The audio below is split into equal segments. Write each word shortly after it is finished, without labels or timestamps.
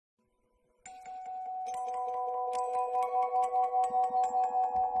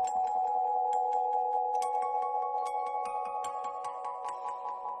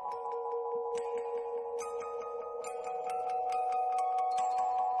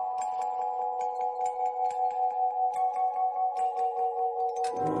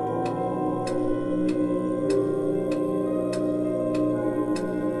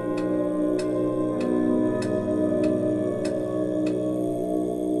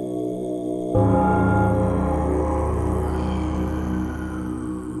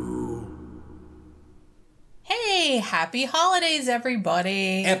Hey, happy holidays,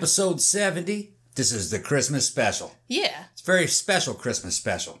 everybody. Episode 70. This is the Christmas special. Yeah. It's a very special Christmas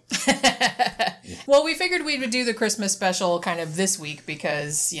special. Well, we figured we would do the Christmas special kind of this week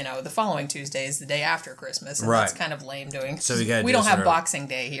because, you know, the following Tuesday is the day after Christmas. And that's kind of lame doing. So we don't have Boxing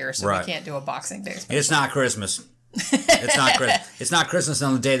Day here, so we can't do a Boxing Day special. It's not Christmas. It's not Christmas. It's not Christmas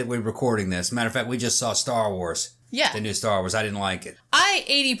on the day that we're recording this. Matter of fact, we just saw Star Wars. Yeah. The new Star Wars. I didn't like it. I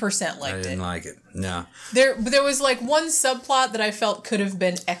 80% liked it. I didn't like it. No. There was like one subplot that I felt could have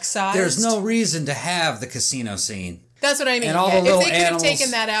been excised. There's no reason to have the casino scene. That's what I mean. And all the little if they could animals, have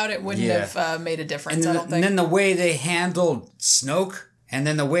taken that out, it wouldn't have made a difference, I don't think. And then the way they handled Snoke, and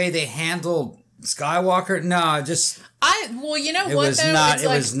then the way they handled Skywalker, no, just... Well, you know what, though? It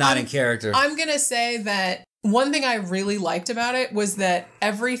was not in character. I'm going to say that one thing I really liked about it was that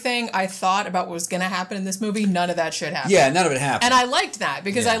everything I thought about what was going to happen in this movie, none of that should happen. Yeah, none of it happened. And I liked that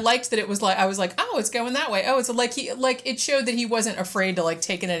because I liked that it was like, I was like, oh, it's going that way. Oh, it's like it showed that he wasn't afraid to like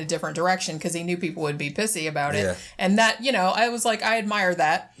take it in a different direction because he knew people would be pissy about it. Yeah. And that, you know, I was like, I admire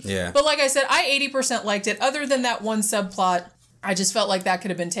that. Yeah. But like I said, I 80% liked it. Other than that one subplot, I just felt like that could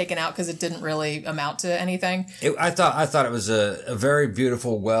have been taken out because it didn't really amount to anything. I thought it was a very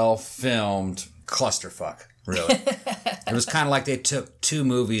beautiful, well-filmed clusterfuck. Really, it was kind of like they took two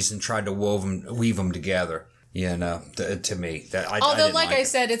movies and tried to weave them together. You know, to me, although, like I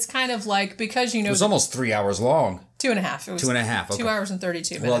said, it's kind of like because you know it was almost 3 hours long. 2.5. It was 2.5. Okay. 2 hours and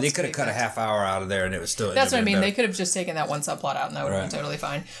 32 minutes. Well, they could have cut a half hour out of there, and it was still. That's what I mean. Better. They could have just taken that one subplot out, and that would have been totally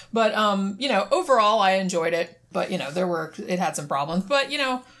fine. But you know, overall, I enjoyed it. But you know, it had some problems. But you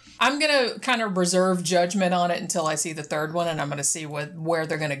know, I'm gonna kind of reserve judgment on it until I see the third one, and I'm gonna see where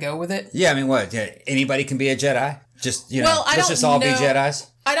they're gonna go with it. Yeah, I mean, what? Yeah, anybody can be a Jedi. Just let's just all be Jedis.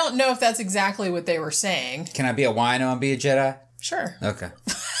 I don't know if that's exactly what they were saying. Can I be a wino and be a Jedi? Sure. Okay.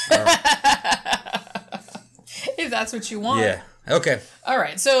 If that's what you want. Yeah. Okay. All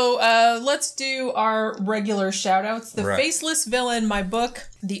right. So let's do our regular shout outs. The Faceless Villain, my book,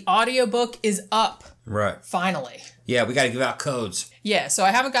 the audiobook is up. Right. Finally. Yeah, we got to give out codes. Yeah, so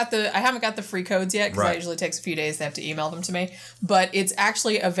I haven't got the free codes yet because that usually takes a few days. They have to email them to me, but it's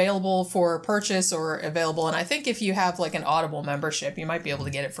actually available for purchase or available. And I think if you have like an Audible membership, you might be able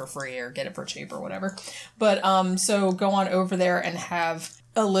to get it for free or get it for cheap or whatever. But so go on over there and have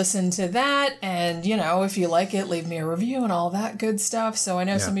a listen to that, and you know, if you like it, leave me a review and all that good stuff. So I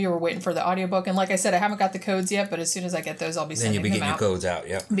know some of you were waiting for the audiobook, and like I said, I haven't got the codes yet, but as soon as I get those, I'll be sending them out. Then you'll be getting your codes out.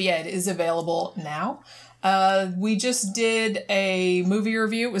 Yep. But yeah, it is available now. We just did a movie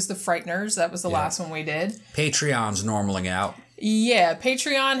review. It was The Frighteners. That was the last one we did. Patreon's normaling out. Yeah,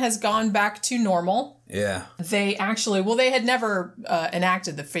 Patreon has gone back to normal. Yeah. They actually, they had never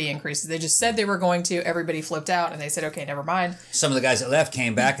enacted the fee increases. They just said they were going to. Everybody flipped out, and they said, okay, never mind. Some of the guys that left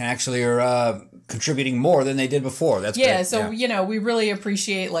came back and actually are contributing more than they did before. That's great. So, you know, we really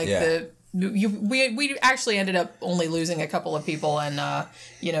appreciate, we actually ended up only losing a couple of people, and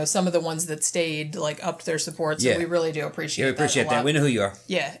you know, some of the ones that stayed like upped their support. So we really do appreciate. Yeah, we appreciate that. We know who you are.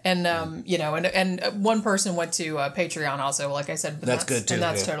 Yeah, and you know, and one person went to Patreon also. Like I said, but that's good too. And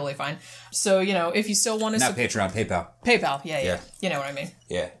that's totally fine. So you know, if you still want to not Patreon, PayPal. PayPal, yeah, you know what I mean.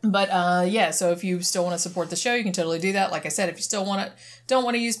 Yeah. But so if you still want to support the show, you can totally do that. Like I said, if you still don't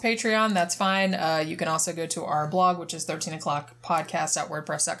want to use Patreon, that's fine. You can also go to our blog, which is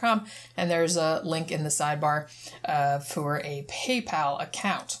 13o'clockpodcast.wordpress.com, and there's a link in the sidebar for a PayPal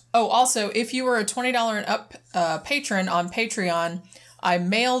account. Oh, also, if you were a $20 and up patron on Patreon, I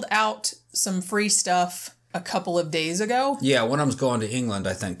mailed out some free stuff a couple of days ago. Yeah, one of them's going to England,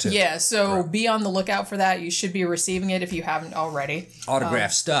 I think, too. Yeah, so be on the lookout for that. You should be receiving it if you haven't already.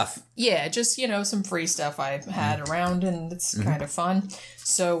 Autographed stuff. Yeah, just, you know, some free stuff I've had around, and it's kind of fun.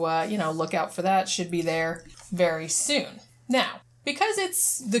 So, you know, look out for that. Should be there very soon. Now, because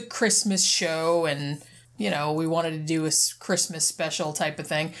it's the Christmas show and, you know, we wanted to do a Christmas special type of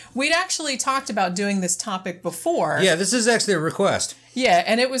thing, we'd actually talked about doing this topic before. Yeah, this is actually a request. Yeah,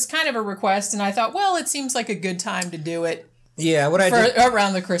 and it was kind of a request, and I thought, well, it seems like a good time to do it. Yeah,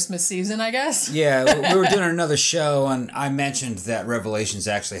 around the Christmas season, I guess. Yeah, we were doing another show, and I mentioned that Revelations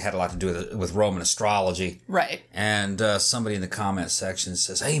actually had a lot to do with Roman astrology. Right. And somebody in the comment section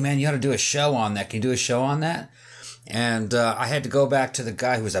says, hey, man, you ought to do a show on that. Can you do a show on that? And I had to go back to the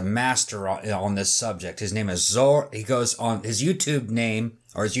guy who was a master on this subject. His name is He goes on his YouTube name,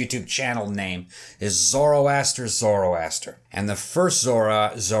 or his YouTube channel name, is Zoroaster. And the first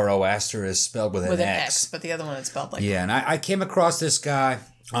Zoroaster is spelled with an X. But the other one is spelled like and I came across this guy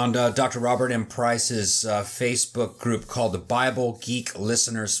on Dr. Robert M. Price's Facebook group called the Bible Geek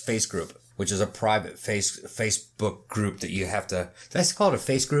Listeners Face Group. which is a private Facebook group that you have to... Did I call it a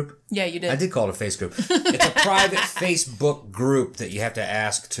face group? Yeah, you did. I did call it a face group. It's a private Facebook group that you have to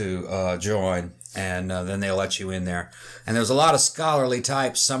ask to join, and then they'll let you in there. And there's a lot of scholarly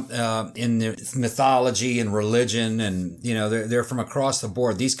types, some in the mythology and religion, and they're from across the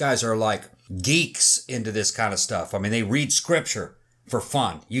board. These guys are like geeks into this kind of stuff. I mean, they read scripture for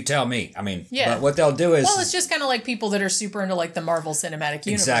fun. You tell me. I mean, yeah. But what they'll do is... Well, it's just kind of like people that are super into like the Marvel Cinematic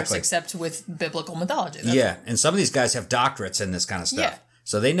Universe, exactly. except with biblical mythology. Yeah, and some of these guys have doctorates in this kind of stuff. Yeah.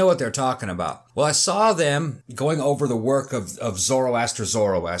 So they know what they're talking about. Well, I saw them going over the work of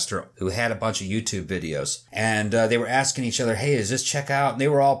Zoroaster, who had a bunch of YouTube videos. And they were asking each other, hey, does this check out? And they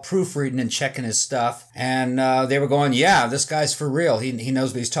were all proofreading and checking his stuff. And they were going, yeah, this guy's for real. He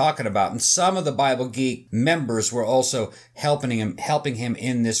knows what he's talking about. And some of the Bible Geek members were also helping him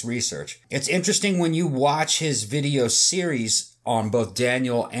in this research. It's interesting when you watch his video series on both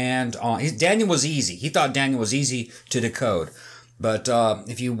Daniel and on... Daniel was easy. He thought Daniel was easy to decode. But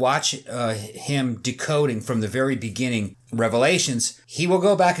if you watch him decoding from the very beginning Revelations, he will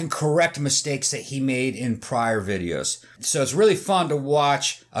go back and correct mistakes that he made in prior videos. So it's really fun to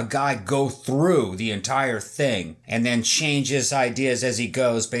watch a guy go through the entire thing and then change his ideas as he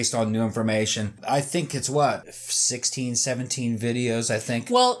goes based on new information. I think it's 16, 17 videos, I think.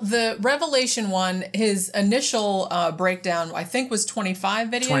 Well, the Revelation one, his initial breakdown, I think, was 25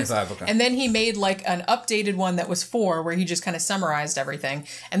 videos. 25, okay. And then he made like an updated one that was 4, where he just kind of summarized everything.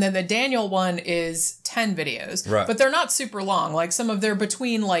 And then the Daniel one is 10 videos. Right. But they're not super long. Like they're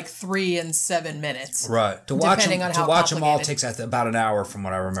between like 3 and 7 minutes. Right. To watch them all takes about an hour from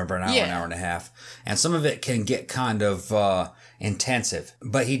what I remember, an hour and a half. And some of it can get kind of intensive.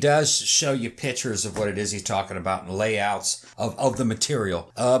 But he does show you pictures of what it is he's talking about and layouts of the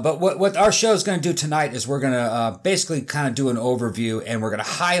material. But what our show is going to do tonight is we're going to basically kind of do an overview, and we're going to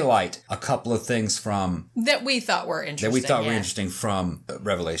highlight a couple of things from... that we thought were interesting. From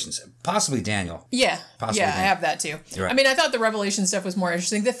Revelations. Possibly Daniel. Yeah. Possibly Daniel. Daniel. I have that too. Right. I mean, I thought the Revelation stuff was more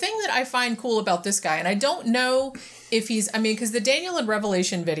interesting. The thing that I find cool about this guy, and I don't know if because the Daniel and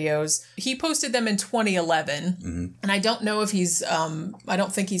Revelation videos, he posted them in 2011, and I don't know if I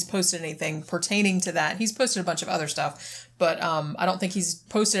don't think he's posted anything pertaining to that. He's posted a bunch of other stuff, but I don't think he's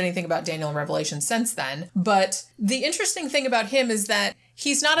posted anything about Daniel and Revelation since then. But the interesting thing about him is that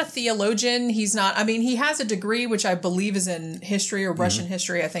he's not a theologian. He's not, he has a degree, which I believe is in history or Russian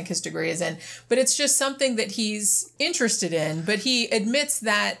history, I think his degree is in. But it's just something that he's interested in. But he admits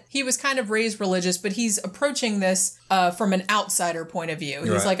that he was kind of raised religious, but he's approaching this from an outsider point of view.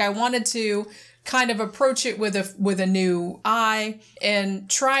 He's like, I wanted to kind of approach it with a new eye and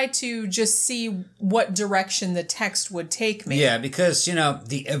try to just see what direction the text would take me. Yeah, because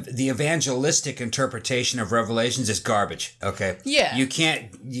the evangelistic interpretation of Revelations is garbage. Okay. Yeah. You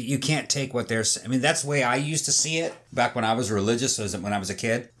can't take what they're saying. That's the way I used to see it back when I was religious, when I was a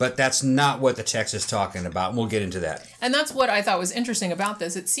kid. But that's not what the text is talking about. And we'll get into that. And that's what I thought was interesting about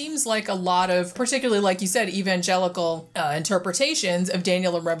this. It seems like a lot of, particularly like you said, evangelical interpretations of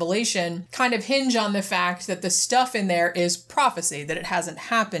Daniel and Revelation kind of hinge on the fact that the stuff in there is prophecy, that it hasn't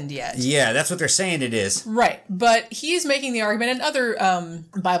happened yet. Yeah, that's what they're saying it is. Right. But he's making the argument, and other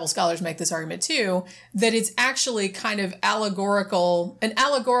Bible scholars make this argument too, that it's actually kind of an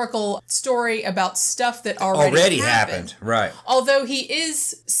allegorical story about stuff that already happened. Right. Although he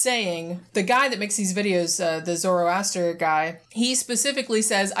is saying, the guy that makes these videos, the Zoroaster guy, he specifically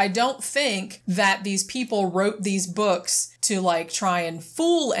says, I don't think that these people wrote these books to like try and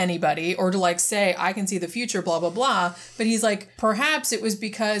fool anybody or to like say, I can see the future, blah, blah, blah. But he's like, perhaps it was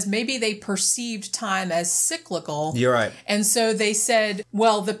because maybe they perceived time as cyclical. You're right. And so they said,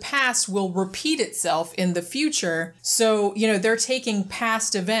 well, the past will repeat itself in the future. So, they're taking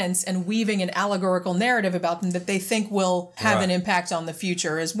past events and weaving an allegorical narrative about them that they think will have an impact on the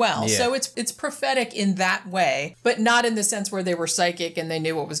future as well. Yeah. So it's prophetic in that way, but not in the sense where they were psychic and they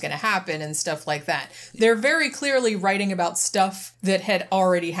knew what was going to happen and stuff like that. They're very clearly writing about stuff that had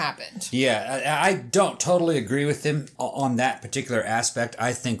already happened. Yeah, I don't totally agree with him on that particular aspect.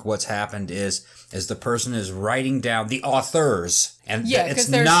 I think what's happened is the person is writing down the authors, and it's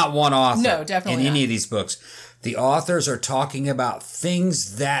not one author. No, definitely in any of these books. The authors are talking about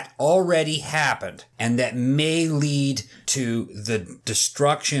things that already happened and that may lead to the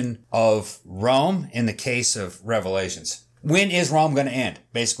destruction of Rome in the case of Revelations. When is Rome going to end?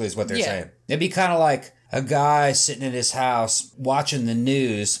 Basically is what they're saying. It'd be kind of like a guy sitting in his house watching the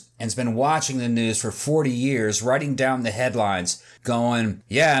news and's been watching the news for 40 years, writing down the headlines, going,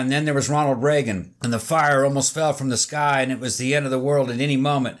 yeah, and then there was Ronald Reagan, and the fire almost fell from the sky, and it was the end of the world at any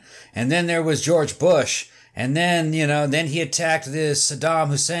moment. And then there was George Bush, And then, then he attacked this Saddam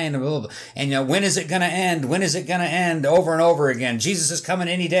Hussein. And, when is it going to end? When is it going to end? Over and over again. Jesus is coming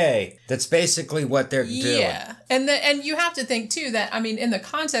any day. That's basically what they're doing. Yeah. And you have to think, too, that, I mean, in the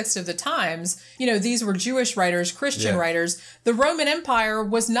context of the times, these were Jewish writers, Christian writers. The Roman Empire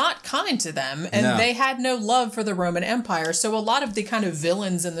was not kind to them, and they had no love for the Roman Empire. So a lot of the kind of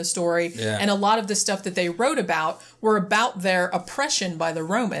villains in the story and a lot of the stuff that they wrote about were about their oppression by the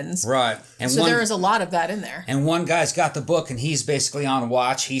Romans. Right. And so there is a lot of that in there. And one guy's got the book, and he's basically on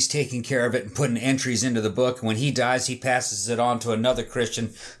watch. He's taking care of it and putting entries into the book. And when he dies, he passes it on to another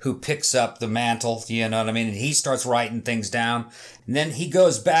Christian who picks up the mantle, you know what I mean? And he starts writing things down. And then he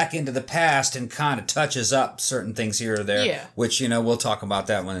goes back into the past and kind of touches up certain things here or there, which, we'll talk about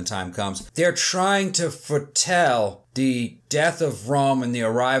that when the time comes. They're trying to foretell the death of Rome and the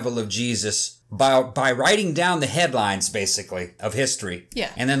arrival of Jesus by writing down the headlines, basically, of history.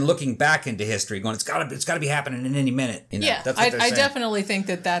 Yeah. And then looking back into history, going, it's got to be happening in any minute. Yeah. That's what they're saying. I definitely think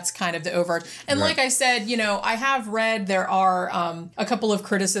that that's kind of the overarch. And like I said, I have read there are a couple of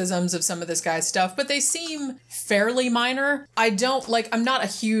criticisms of some of this guy's stuff, but they seem fairly minor. I'm not a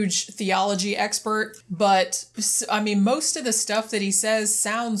huge theology expert, but I mean, most of the stuff that he says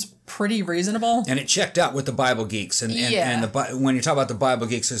sounds pretty reasonable. And it checked out with the Bible geeks. And when you talk about the Bible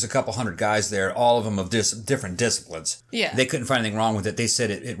geeks, there's a couple hundred guys there, all of them of different disciplines. Yeah. They couldn't find anything wrong with it. They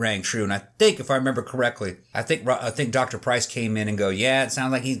said it rang true. And I think, if I remember correctly, I think Dr. Price came in and go, yeah, it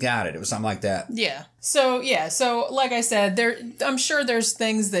sounds like he's got it. It was something like that. Yeah. So like I said, I'm sure there's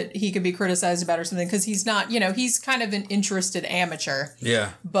things that he could be criticized about or something, because he's not, he's kind of an interested amateur. Yeah.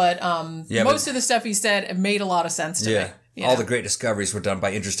 But most of the stuff he said made a lot of sense to me. All the great discoveries were done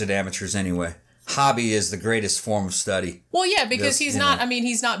by interested amateurs anyway. Hobby is the greatest form of study. Well, yeah, because he's not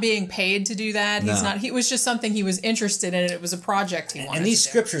being paid to do that. No. It was just something he was interested in. It was a project he wanted to do. And these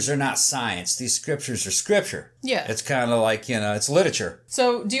scriptures are not science. These scriptures are scripture. Yeah. It's kind of like, it's literature.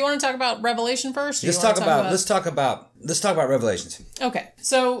 So, do you want to talk about Revelation first? Let's talk about Revelations. Okay.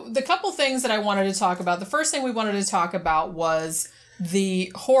 So, the couple things that I wanted to talk about. The first thing we wanted to talk about was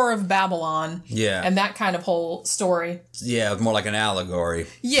the whore of Babylon. Yeah. And that kind of whole story. Yeah, more like an allegory.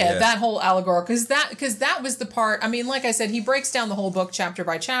 Yeah, that whole allegorical. Because that was the part, I mean, like I said, he breaks down the whole book chapter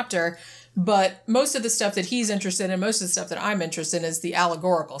by chapter, but most of the stuff that he's interested in, most of the stuff that I'm interested in, is the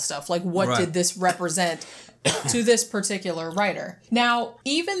allegorical stuff. Like, what did this represent to this particular writer? Now,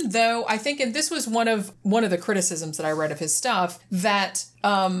 even though I think, and this was one of the criticisms that I read of his stuff, that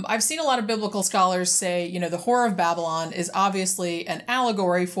I've seen a lot of biblical scholars say, the whore of Babylon is obviously an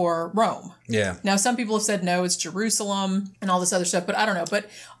allegory for Rome. Yeah. Now, some people have said, no, it's Jerusalem and all this other stuff, but I don't know. But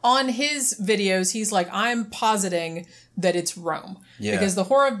on his videos, he's like, I'm positing that it's Rome. Yeah. Because the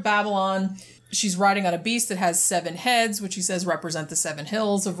whore of Babylon, she's riding on a beast that has 7 heads, which he says represent the 7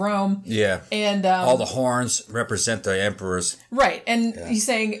 hills of Rome. Yeah. And all the horns represent the emperors. Right. And he's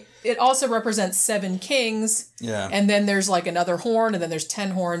saying it also represents 7 kings. Yeah. And then there's like another horn, and then there's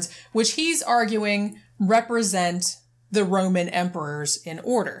 10 horns, which he's arguing represent the Roman emperors in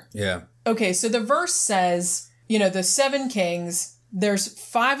order. Yeah. Okay, so the verse says, the 7 kings, there's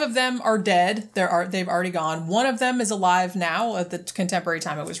 5 of them are dead. They've already gone. 1 of them is alive now at the contemporary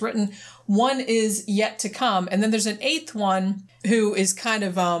time it was written. 1 is yet to come. And then there's an 8th one who is kind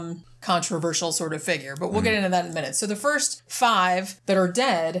of controversial sort of figure, but we'll get into that in a minute. So the first 5 that are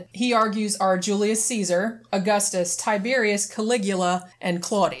dead, he argues, are Julius Caesar, Augustus, Tiberius, Caligula, and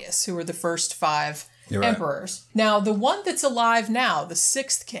Claudius, who were the first 5 emperors. Now, the one that's alive now, the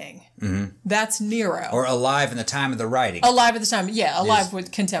 6th king, that's Nero. Or alive in the time of the writing. Alive at the time, alive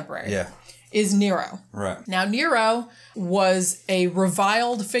with contemporary. Yeah. Is Nero. Right. Now, Nero was a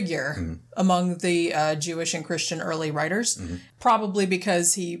reviled figure among the Jewish and Christian early writers, probably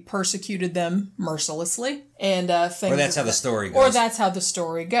because he persecuted them mercilessly. And things. Or that's how the story goes. Or that's how the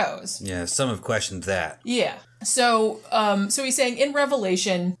story goes. Yeah, some have questioned that. Yeah. So he's saying in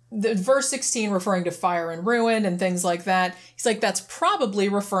Revelation, the verse 16 referring to fire and ruin and things like that, he's like, that's probably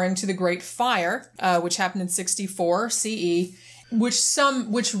referring to the Great Fire, which happened in 64 CE,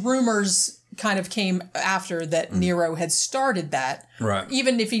 which rumors kind of came after that Nero had started that. Right.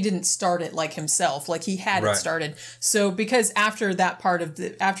 Even if he didn't start it like himself, like he had it started. So because after that part of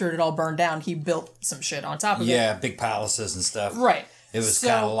after it all burned down, he built some shit on top of it. Yeah, big palaces and stuff. Right. It was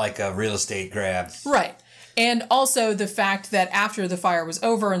kind of like a real estate grab. Right. And also the fact that after the fire was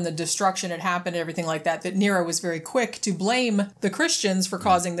over and the destruction had happened and everything like that, that Nero was very quick to blame the Christians for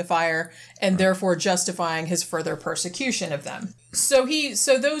causing the fire and therefore justifying his further persecution of them. So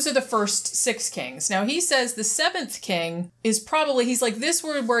those are the first 6 kings. Now he says the 7th king is probably, he's like, this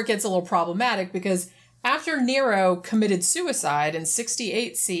where it gets a little problematic, because After Nero committed suicide in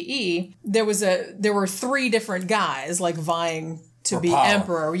 68 CE, there were 3 different guys like vying to be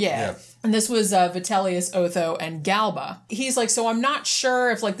emperor. Yeah. And this was Vitellius, Otho, and Galba. He's like, so I'm not sure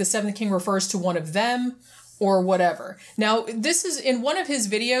if like the 7th king refers to one of them or whatever. Now, this is in one of his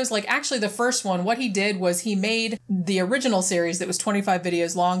videos, like actually the first one, what he did was he made the original series that was 25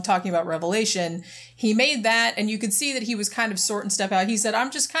 videos long talking about Revelation. He made that, and you could see that he was kind of sorting stuff out. He said,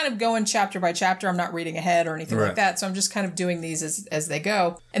 I'm just kind of going chapter by chapter. I'm not reading ahead or anything like that. So I'm just kind of doing these as they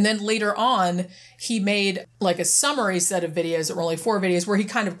go. And then later on, he made like a summary set of videos that were only 4 videos where he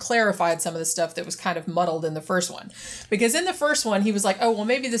kind of clarified some of the stuff that was kind of muddled in the first one. Because in the first one, he was like, oh, well,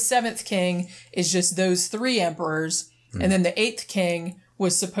 maybe the 7th king is just those 3 emperors. And then the 8th king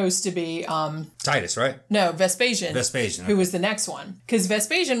was supposed to be... Titus, right? No, Vespasian. Vespasian. Who was the next one. Because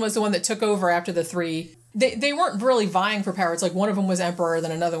Vespasian was the one that took over after the 3... They weren't really vying for power. It's like one of them was emperor,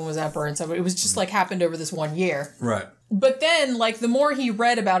 then another one was emperor. And so it was just like happened over this one year. Right. But then, like, the more he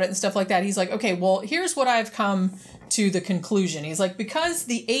read about it and stuff like that, he's like, okay, well, here's what I've come to the conclusion. He's like, because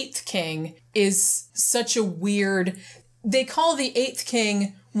the 8th king is such a weird... They call the 8th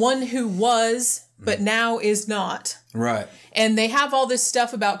king one who was, but now is not. Right. And they have all this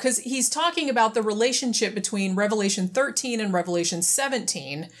stuff about, because he's talking about the relationship between Revelation 13 and Revelation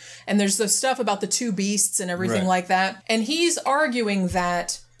 17. And there's the stuff about the 2 beasts and everything like that. And he's arguing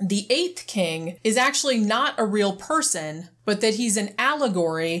that the 8th king is actually not a real person, but that he's an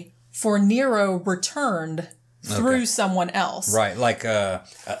allegory for Nero returned through someone else. Right, like an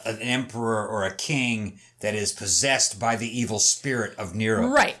emperor or a king that is possessed by the evil spirit of Nero.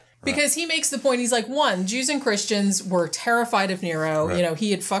 Right. Because he makes the point, he's like, 1, Jews and Christians were terrified of Nero. You know, he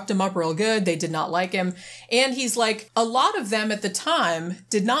had fucked them up real good. They did not like him. And he's like, a lot of them at the time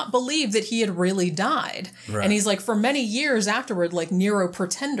did not believe that he had really died. And he's like, for many years afterward, like Nero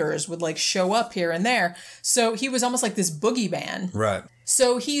pretenders would like show up here and there. So he was almost like this boogeyman. Right.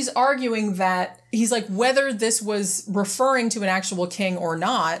 So he's arguing that, he's like, whether this was referring to an actual king or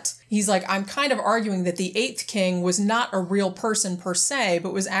not, he's like, I'm kind of arguing that the 8th king was not a real person per se,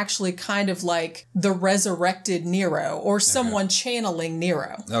 but was actually kind of like the resurrected Nero or someone channeling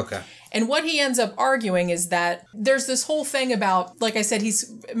Nero. Okay. And what he ends up arguing is that there's this whole thing about, like I said, he's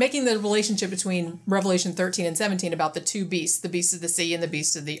making the relationship between Revelation 13 and 17 about the 2 beasts, the beast of the sea and the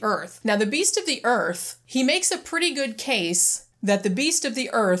beast of the earth. Now, the beast of the earth, he makes a pretty good case that the beast of the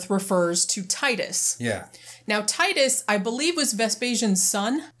earth refers to Titus. Yeah. Now, Titus, I believe, was Vespasian's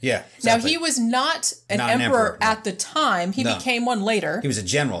son. Yeah, exactly. Now, he was not an emperor at the time. He became one later. He was a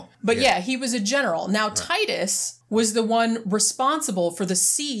general. But yeah, he was a general. Now, Titus was the one responsible for the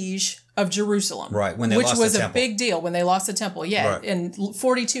siege of Jerusalem. Right, when they lost the temple. Which was a big deal when they lost the temple. Yeah, in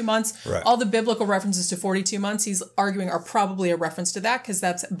 42 months. Right. All the biblical references to 42 months, he's arguing, are probably a reference to that because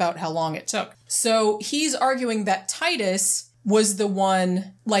that's about how long it took. So he's arguing that Titus was the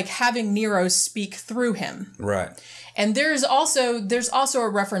one like having Nero speak through him. Right. And there's also a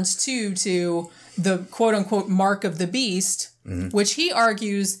reference to the quote unquote mark of the beast, which he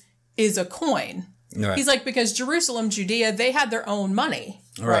argues is a coin. Right. He's like, because Jerusalem, Judea, they had their own money,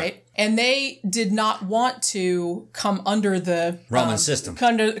 right? And they did not want to come under the Roman system.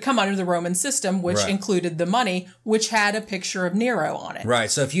 Come under the Roman system, which included the money, which had a picture of Nero on it.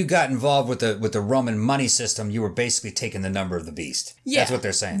 Right. So if you got involved with the Roman money system, you were basically taking the number of the beast. Yeah. That's what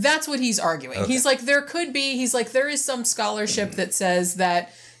they're saying. That's what he's arguing. Okay. He's like, there is some scholarship that says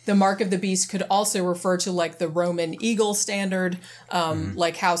that the mark of the beast could also refer to like the Roman eagle standard,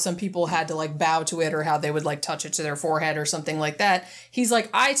 like how some people had to like bow to it or how they would like touch it to their forehead or something like that. He's like,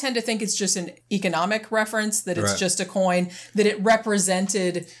 I tend to think it's just an economic reference, that it's just a coin, that it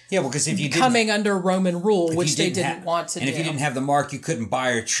represented because if you coming under Roman rule, which they didn't want to do. And if you didn't have the mark, you couldn't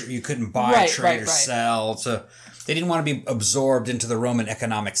buy trade or sell. So they didn't want to be absorbed into the Roman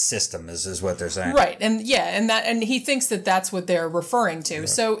economic system, is what they're saying. Right. And and he thinks that that's what they're referring to. Right.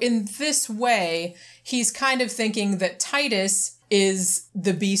 So in this way, he's kind of thinking that Titus is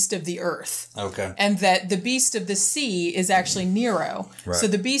the beast of the earth. Okay. And that the beast of the sea is actually Nero. Right. So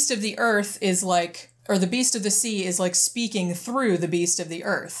the beast of the earth is like, or the beast of the sea is like speaking through the beast of the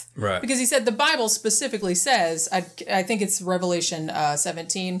earth. Right. Because he said the Bible specifically says, I think it's Revelation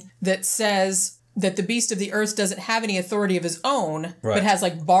 17, that says that the beast of the earth doesn't have any authority of his own, but has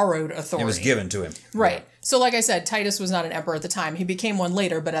like borrowed authority. It was given to him. Right. So like I said, Titus was not an emperor at the time. He became one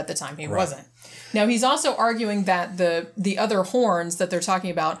later, but at the time he wasn't. Now he's also arguing that the other horns that they're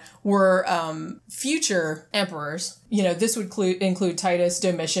talking about were future emperors. You know, this would include Titus,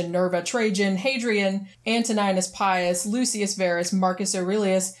 Domitian, Nerva, Trajan, Hadrian, Antoninus Pius, Lucius Verus, Marcus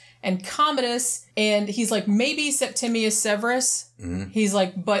Aurelius, and Commodus, and he's like, maybe Septimius Severus. He's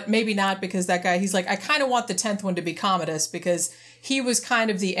like, but maybe not, because that guy, he's like, I kind of want the 10th one to be Commodus, because he was kind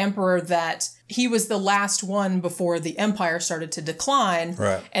of the emperor that he was the last one before the empire started to decline.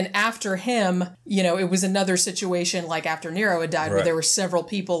 Right. And after him, you know, it was another situation like after Nero had died, where there were several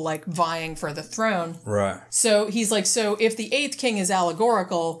people like vying for the throne. Right. So he's like, so if the 8th king is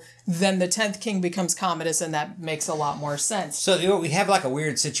allegorical, then the 10th king becomes Commodus, and that makes a lot more sense. So you know, we have like a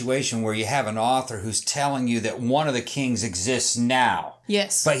weird situation where you have an author who's telling you that one of the kings exists now.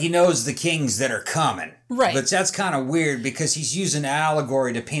 Yes. But he knows the kings that are coming. Right. But that's kind of weird, because he's using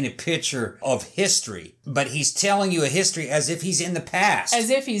allegory to paint a picture of history. But he's telling you a history as if he's in the past. As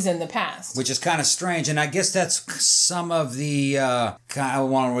if he's in the past. Which is kind of strange. And I guess that's some of the, I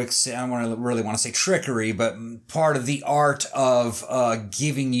don't really want to say trickery, but part of the art of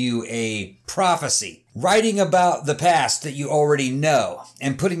giving you a prophecy. Writing about the past that you already know,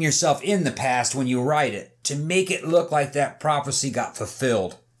 and putting yourself in the past when you write it, to make it look like that prophecy got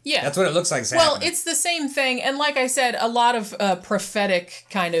fulfilled. Yeah. That's what it looks like. Well, it's the same thing. And like I said, a lot of prophetic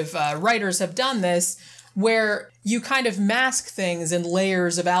kind of writers have done this, where you kind of mask things in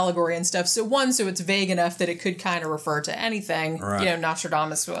layers of allegory and stuff. So so it's vague enough that it could kind of refer to anything. Right. You know,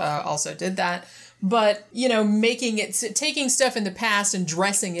 Nostradamus also did that. But, you know, taking stuff in the past and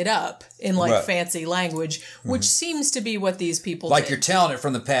dressing it up in like fancy language, which seems to be what these people like did. You're telling it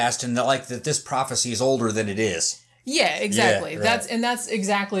from the past, and like that this prophecy is older than it is. Yeah, exactly. Yeah, right. That's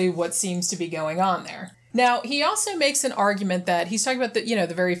exactly what seems to be going on there. Now, he also makes an argument that he's talking about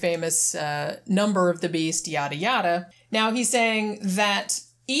the very famous number of the beast, yada yada. Now, he's saying that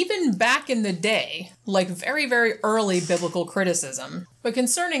even back in the day, like very, very early biblical criticism, but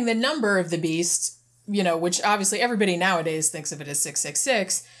concerning the number of the beast, you know, which obviously everybody nowadays thinks of it as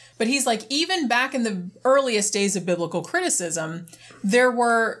 666, but he's like, even back in the earliest days of biblical criticism, there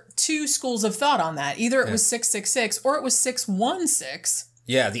were two schools of thought on that. Either it was 666 or it was 616.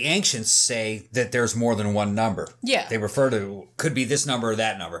 Yeah, the ancients say that there's more than one number. Yeah. They refer to, could be this number or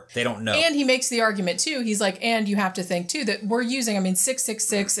that number. They don't know. And he makes the argument, too. He's like, and you have to think, too, that we're using,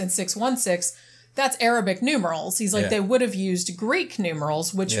 666 and 616, that's Arabic numerals. He's like, they would have used Greek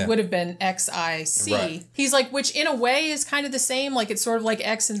numerals, which would have been XIC. Right. He's like, which in a way is kind of the same. Like, it's sort of like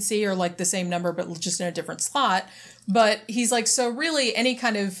X and C are like the same number, but just in a different slot. But he's like, so really any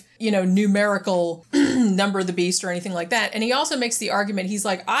kind of, numerical number of the beast or anything like that. And he also makes the argument, he's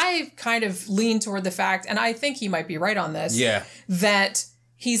like, I kind of lean toward the fact, and I think he might be right on this, that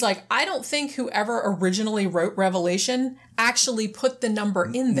he's like, I don't think whoever originally wrote Revelation actually put the number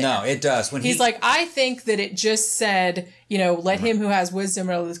in there. No, it does. He's like, I think that it just said, let him who has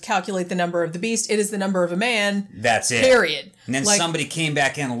wisdom calculate the number of the beast. It is the number of a man. That's it. Period. And then somebody came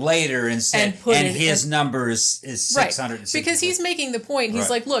back in later and said, and his number is 660. Because he's making the point.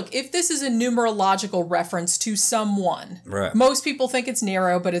 He's like, look, if this is a numerological reference to someone, most people think it's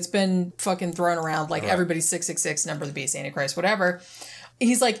Nero, but it's been fucking thrown around like everybody's 666, number of the beast, Antichrist, whatever.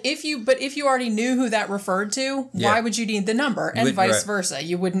 He's like, if you already knew who that referred to, why would you need the number? And vice versa.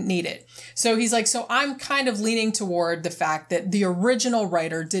 You wouldn't need it. So he's like, so I'm kind of leaning toward the fact that the original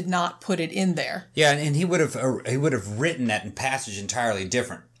writer did not put it in there. Yeah, and he would have written that in passage entirely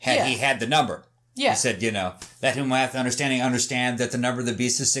different had he had the number. Yeah. He said, let him who hath understanding understand that the number of the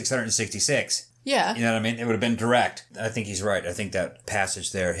beast is 666. Yeah. You know what I mean? It would have been direct. I think he's right. I think that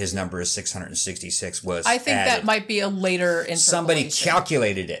passage there, his number is 666, was I think added. That might be a later interpolation. Somebody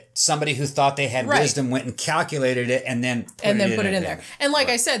calculated it. Somebody who thought they had wisdom went and calculated it and then put it in there. And like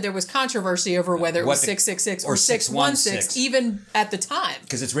I said, there was controversy over whether it was 666 or 616, even at the time.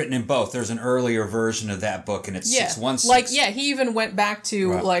 Because it's written in both. There's an earlier version of that book, and it's 616. He even went back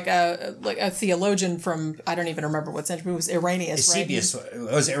to like a theologian from, I don't even remember what century, it was Irenaeus, right?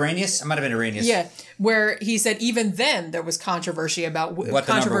 Was it Irenaeus? It might have been Irenaeus. Yeah, where he said even then there was controversy about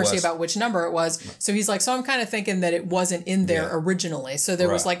which number it was. So he's like, so I'm kind of thinking that it wasn't in there originally. So there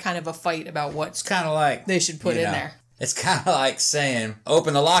was like kind of a fight about what it's kind of like they should put in there. It's kind of like saying,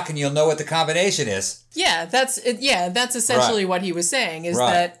 open the lock and you'll know what the combination is. Yeah, that's essentially what he was saying, is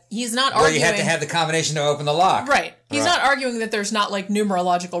that he's not arguing... Or you have to have the combination to open the lock. Right. He's not arguing that there's not, like,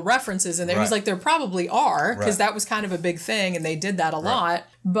 numerological references in there. He's like, there probably are, because that was kind of a big thing, and they did that a lot.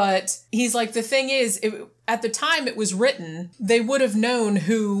 But he's like, the thing is, at the time it was written, they would have known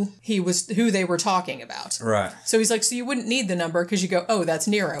who they were talking about. Right. So he's like, so you wouldn't need the number, because you go, oh, that's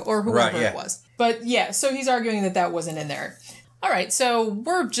Nero, or whoever it was. But, yeah, so he's arguing that wasn't in there. All right, so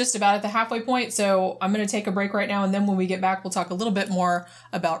we're just about at the halfway point, so I'm going to take a break right now, and then when we get back, we'll talk a little bit more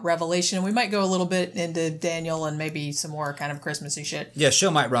about Revelation, and we might go a little bit into Daniel and maybe some more kind of Christmassy shit. Yeah, show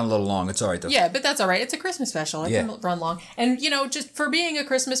might run a little long. It's all right, though. Yeah, but that's all right. It's a Christmas special. It can run long. And, you know, just for being a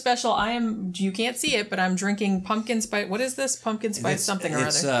Christmas special, you can't see it, but I'm drinking pumpkin spice. What is this? Pumpkin spice something or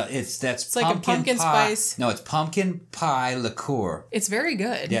other. It's like a pumpkin pie. spice. No, it's pumpkin pie liqueur. It's very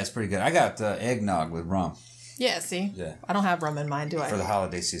good. Yeah, it's pretty good. I got eggnog with rum. Yeah, see? Yeah. I don't have rum in mine, do I? For the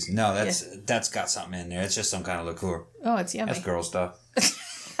holiday season. No, that's got something in there. It's just some kind of liqueur. Oh, it's yummy. That's girl stuff.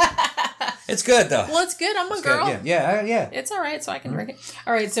 It's good, though. Well, it's good. I'm a girl. Good. Yeah. It's all right, so I can drink it.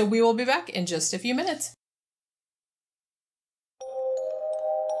 All right, so we will be back in just a few minutes.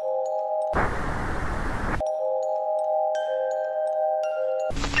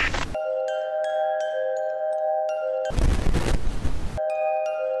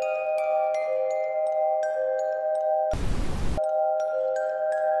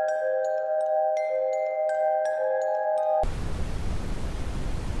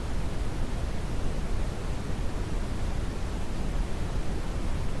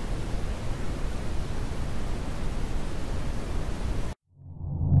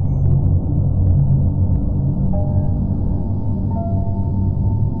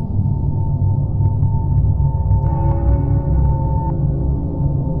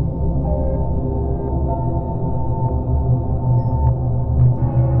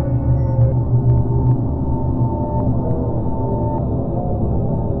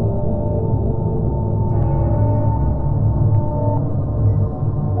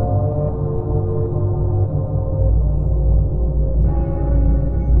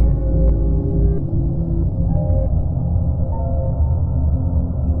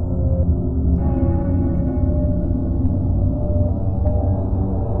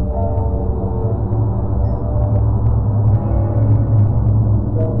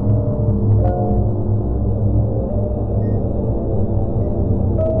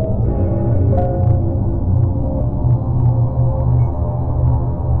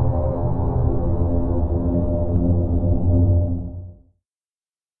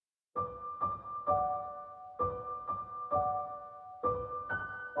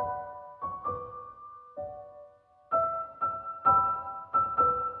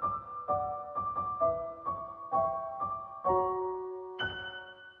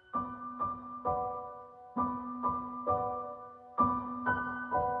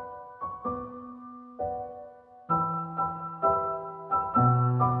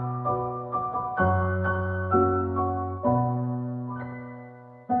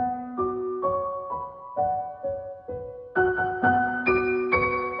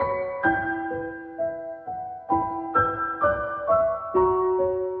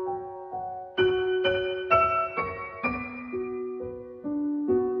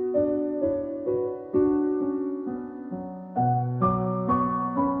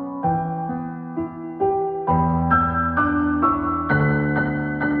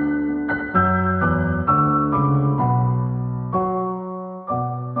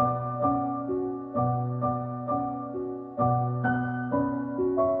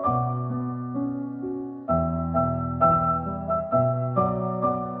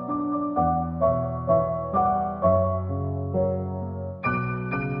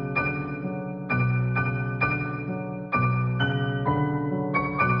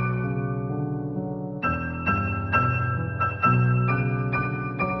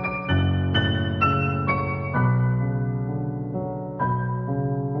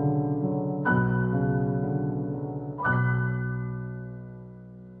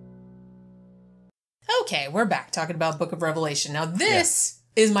 Okay, we're back talking about Book of Revelation. Now this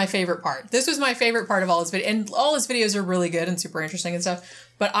is my favorite part. This was my favorite part of all his videos. And all his videos are really good and super interesting and stuff.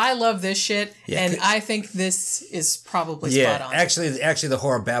 But I love this shit, and I think this is probably spot on. Actually, the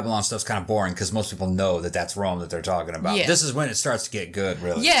Whore of Babylon stuff's kind of boring because most people know that that's Rome that they're talking about. Yeah. This is when it starts to get good,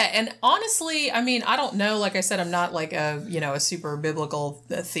 really. Yeah, and honestly, I mean, I don't know. Like I said, I'm not like a super biblical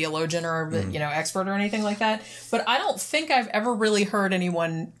theologian or expert or anything like that. But I don't think I've ever really heard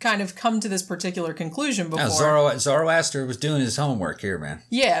anyone kind of come to this particular conclusion before. No, Zoroaster was doing his homework here, man.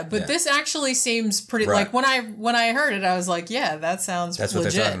 Yeah, but this actually seems pretty. Right. Like when I heard it, I was like, yeah, that sounds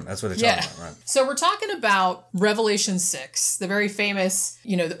legit. That's what they're talking about, right? So we're talking about Revelation 6, the very famous,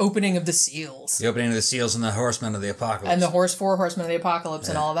 the opening of the seals. The opening of the seals and the horsemen of the apocalypse. And the four horsemen of the apocalypse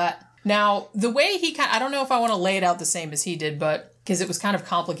and all of that. Now, the way I don't know if I want to lay it out the same as he did, but because it was kind of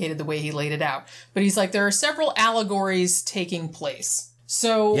complicated the way he laid it out. But he's like, there are several allegories taking place.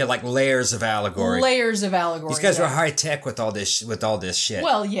 So yeah, like layers of allegory. Layers of allegory. These guys were high tech with all this shit.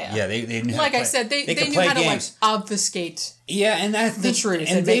 Well, yeah. Yeah, they knew like I said, they knew how to like obfuscate. Yeah, and that's the truth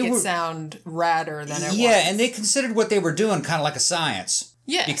and make it sound radder than it was. Yeah, and they considered what they were doing kind of like a science.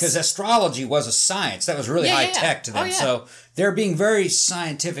 Yes. Because astrology was a science. That was really high tech to them. So they're being very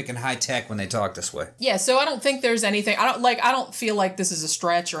scientific and high tech when they talk this way. Yeah, so I don't think there's anything I don't feel like this is a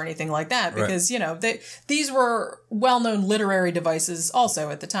stretch or anything like that because, these were well-known literary devices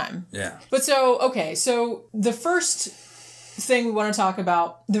also at the time. Yeah. But so the first thing we want to talk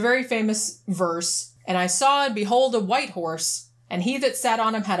about, the very famous verse, and I saw and behold a white horse, and he that sat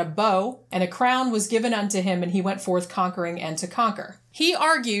on him had a bow, and a crown was given unto him, and he went forth conquering and to conquer. He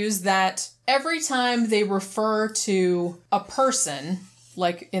argues that every time they refer to a person,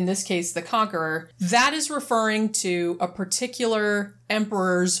 like in this case the conqueror, that is referring to a particular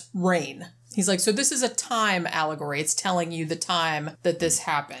emperor's reign. He's like, so this is a time allegory. It's telling you the time that this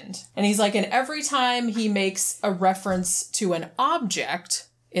happened. And he's like, and every time he makes a reference to an object,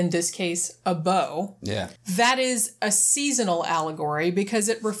 in this case, a bow. Yeah. That is a seasonal allegory because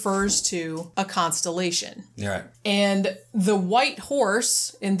it refers to a constellation. Right. And the white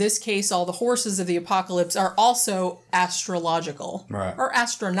horse, in this case, all the horses of the apocalypse, are also astrological. Right. Or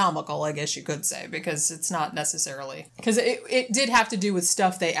astronomical, I guess you could say, because it's not necessarily. Because it did have to do with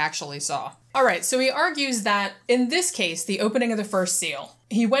stuff they actually saw. All right, so he argues that, in this case, the opening of the first seal,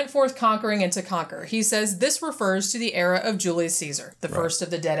 he went forth conquering and to conquer. He says this refers to the era of Julius Caesar, the first of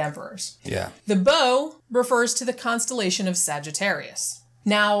the dead emperors. Yeah. The bow refers to the constellation of Sagittarius.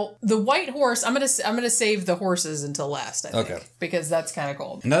 Now, the white horse, I'm gonna save the horses until last, I think, because that's kind of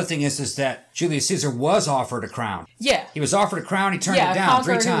cool. Another thing is that Julius Caesar was offered a crown. Yeah. He was offered a crown, he turned it down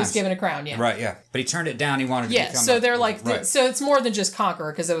 3 times. He was given a crown, Right, yeah. But he turned it down, he wanted to become so they're like, so it's more than just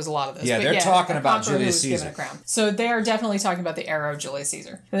conqueror, because there was a lot of this. Yeah, but they're talking about Julius Caesar. Given a crown. So they are definitely talking about the era of Julius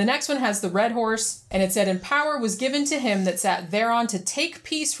Caesar. And the next one has the red horse, and it said, and power was given to him that sat thereon to take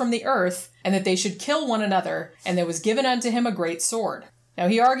peace from the earth, and that they should kill one another, and there was given unto him a great sword. Now,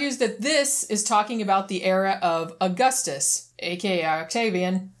 he argues that this is talking about the era of Augustus, a.k.a.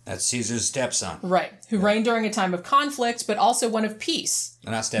 Octavian. That's Caesar's stepson. Right. Who reigned during a time of conflict, but also one of peace.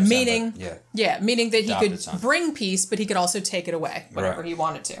 And not stepson, meaning that he could bring peace, but he could also take it away whenever he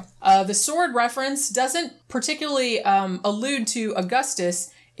wanted to. The sword reference doesn't particularly allude to Augustus.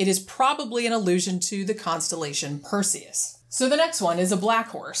 It is probably an allusion to the constellation Perseus. So the next one is a black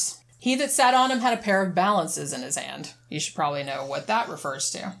horse. He that sat on him had a pair of balances in his hand. You should probably know what that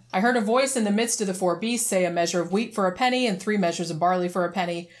refers to. I heard a voice in the midst of the 4 beasts say, a measure of wheat for a penny, and 3 measures of barley for a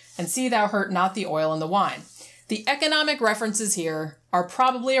penny, and see thou hurt not the oil and the wine. The economic references here are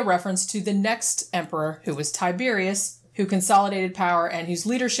probably a reference to the next emperor, who was Tiberius, who consolidated power and whose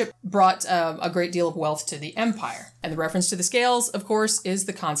leadership brought a great deal of wealth to the empire. And the reference to the scales, of course, is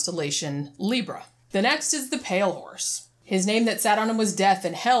the constellation Libra. The next is the pale horse. His name that sat on him was Death,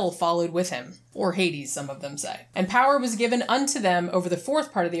 and hell followed with him. Or Hades, some of them say. And power was given unto them over the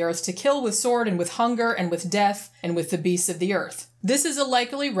 4th part of the earth to kill with sword and with hunger and with death and with the beasts of the earth. This is a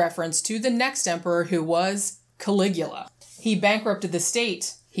likely reference to the next emperor, who was Caligula. He bankrupted the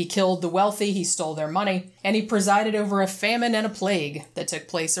state. He killed the wealthy, he stole their money, and he presided over a famine and a plague that took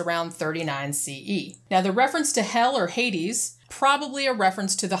place around 39 CE. Now, the reference to hell or Hades, probably a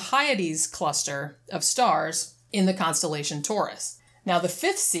reference to the Hyades cluster of stars in the constellation Taurus. Now, the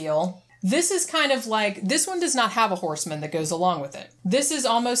 5th seal, this is kind of like, this one does not have a horseman that goes along with it. This is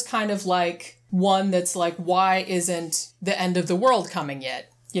almost kind of like one that's like, why isn't the end of the world coming yet?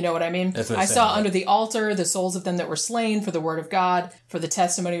 You know what I mean? I saw under the altar the souls of them that were slain for the word of God, for the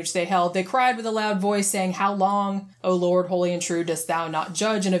testimony which they held. They cried with a loud voice, saying, how long, O Lord, holy and true, dost thou not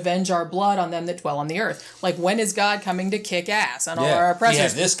judge and avenge our blood on them that dwell on the earth? Like, when is God coming to kick ass on all our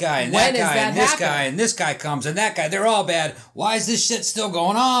oppressors? Yeah, this guy and that guy and this guy and this guy comes and that guy. They're all bad. Why is this shit still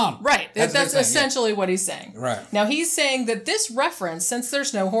going on? Right. That's essentially what he's saying. Right. Now, he's saying that this reference, since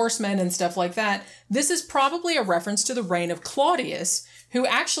there's no horsemen and stuff like that, this is probably a reference to the reign of Claudius, who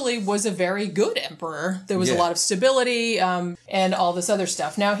actually was a very good emperor. There was a lot of stability and all this other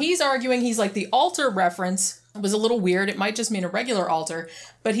stuff. Now, he's arguing, he's like, the altar reference was a little weird. It might just mean a regular altar.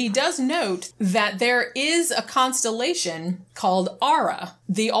 But he does note that there is a constellation called Ara,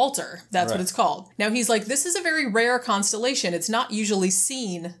 the altar. That's what it's called. Now, he's like, this is a very rare constellation. It's not usually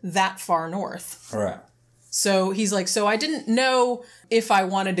seen that far north. Right. So he's like, so I didn't know if I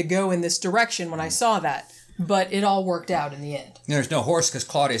wanted to go in this direction when I saw that. But it all worked out in the end. There's no horse because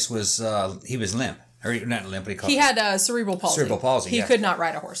Claudius was, he was limp. Or not limp, what do you call it? He had cerebral palsy. Cerebral palsy, He could not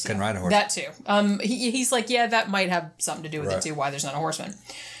ride a horse. Couldn't ride a horse. That too. He's like, yeah, that might have something to do with it too, why there's not a horseman.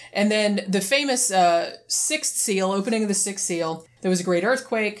 And then the famous sixth seal, opening of the sixth seal, there was a great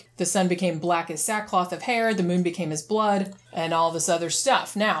earthquake, the sun became black as sackcloth of hair, the moon became as blood, and all this other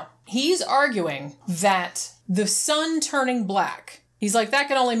stuff. Now, he's arguing that the sun turning black, he's like, that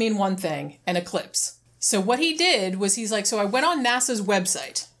can only mean one thing, an eclipse. So what he did was he's like, so I went on NASA's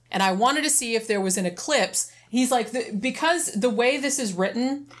website, and I wanted to see if there was an eclipse. He's like, because the way this is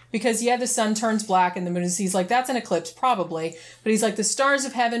written, because the sun turns black and the moon is, he's like, that's an eclipse, probably. But he's like, the stars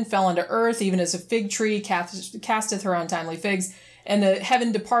of heaven fell unto earth, even as a fig tree casteth her untimely figs. And the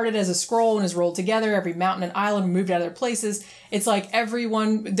heaven departed as a scroll and is rolled together. Every mountain and island were moved out of their places. It's like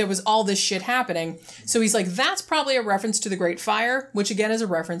there was all this shit happening. So he's like, that's probably a reference to the Great Fire, which again is a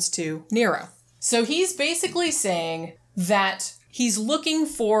reference to Nero. So he's basically saying that he's looking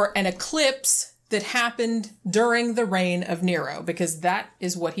for an eclipse that happened during the reign of Nero, because that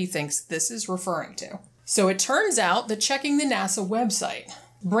is what he thinks this is referring to. So it turns out that checking the NASA website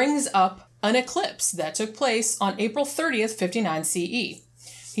brings up an eclipse that took place on April 30th, 59 CE.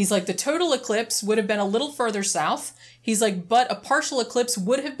 He's like, the total eclipse would have been a little further south. He's like, but a partial eclipse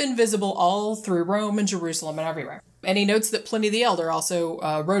would have been visible all through Rome and Jerusalem and everywhere. And he notes that Pliny the Elder also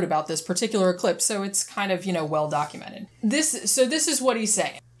wrote about this particular eclipse, so it's kind of, well documented. This is what he's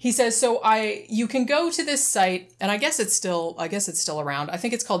saying. He says, so you can go to this site, and I guess it's still around. I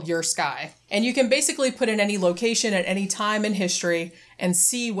think it's called Your Sky. And you can basically put in any location at any time in history and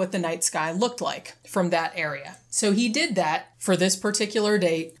see what the night sky looked like from that area. So he did that for this particular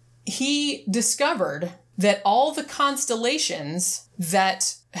date. He discovered that all the constellations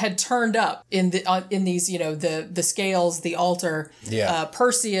that had turned up in these, the scales, the altar,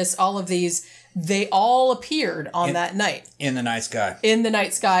 Perseus, all of these, they all appeared on that night. In the night sky. In the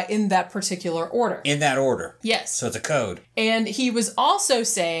night sky, in that particular order. In that order. Yes. So it's a code. And he was also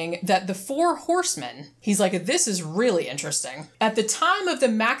saying that the four horsemen, he's like, this is really interesting. At the time of the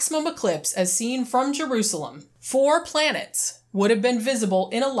maximum eclipse, as seen from Jerusalem, 4 planets would have been visible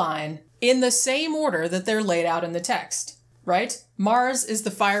in a line in the same order that they're laid out in the text. Right? Mars is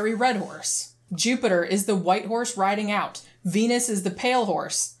the fiery red horse. Jupiter is the white horse riding out. Venus is the pale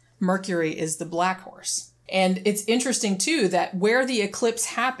horse. Mercury is the black horse. And it's interesting, too, that where the eclipse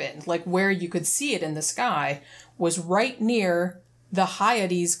happened, like where you could see it in the sky, was right near the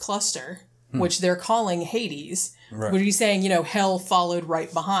Hyades cluster, which they're calling Hades. Right. Where he's saying, hell followed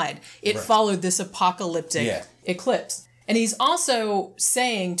right behind. It followed this apocalyptic eclipse. And he's also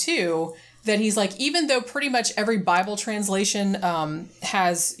saying, too, that he's like, even though pretty much every Bible translation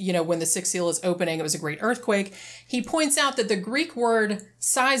has, when the sixth seal is opening, it was a great earthquake, he points out that the Greek word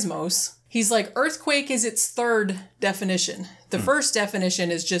seismos, he's like, earthquake is its third definition. The first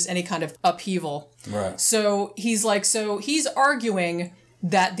definition is just any kind of upheaval. Right. So he's like, he's arguing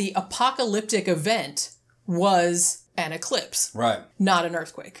that the apocalyptic event was an eclipse. Right. Not an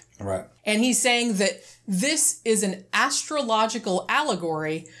earthquake. Right. And he's saying that this is an astrological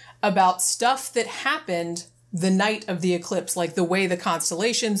allegory about stuff that happened the night of the eclipse, like the way the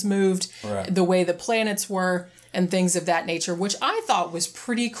constellations moved, the way the planets were, and things of that nature, which I thought was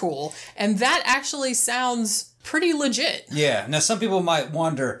pretty cool. And that actually sounds pretty legit. Yeah. Now, some people might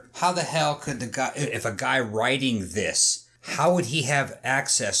wonder, how the hell could if a guy writing this, how would he have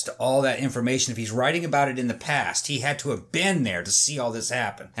access to all that information if he's writing about it in the past? He had to have been there to see all this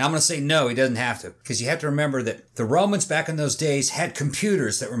happen. And I'm going to say no, he doesn't have to. Because you have to remember that the Romans back in those days had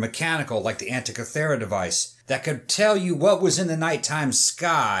computers that were mechanical, like the Antikythera device, that could tell you what was in the nighttime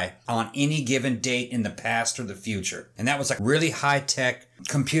sky on any given date in the past or the future. And that was like a really high-tech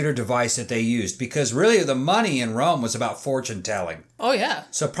computer device that they used, because really the money in Rome was about fortune telling. Oh, yeah.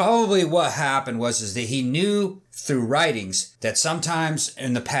 So probably what happened was that he knew through writings that sometimes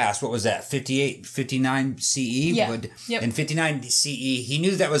in the past, what was that, 59 CE? Yeah. In 59 CE, he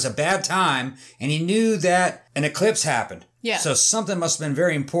knew that was a bad time, and he knew that an eclipse happened. Yeah. So something must have been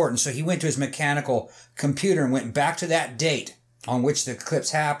very important. So he went to his mechanical computer and went back to that date on which the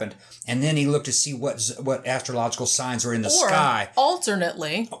eclipse happened, and then he looked to see what astrological signs were in the sky.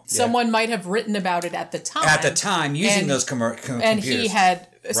 Alternately, someone might have written about it at the time. At the time, using those computers. And he had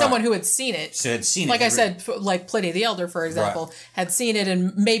someone who had seen it. So had seen it. Like I said, like Pliny the Elder, for example, had seen it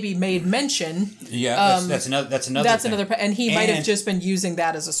and maybe made mention. Yeah, that's another. And he might have just been using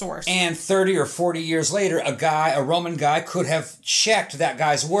that as a source. And 30 or 40 years later, a Roman guy could have checked that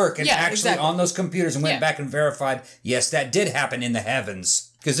guy's work and on those computers and went back and verified, yes, that did happen in the heavens.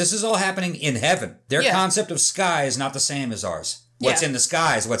 Because this is all happening in heaven. Their concept of sky is not the same as ours. What's in the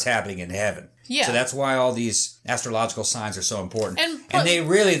sky is what's happening in heaven. Yeah. So that's why all these astrological signs are so important. And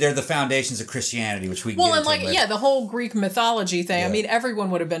they're the foundations of Christianity, which we can get into later. The whole Greek mythology thing. Yeah. I mean,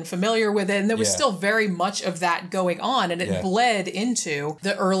 everyone would have been familiar with it, and there was still very much of that going on, and it bled into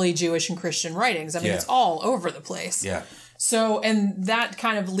the early Jewish and Christian writings. I mean, it's all over the place. Yeah. So, and that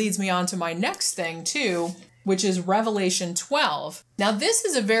kind of leads me on to my next thing, too, which is Revelation 12. Now, this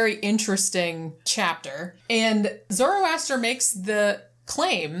is a very interesting chapter, and Zoroaster makes the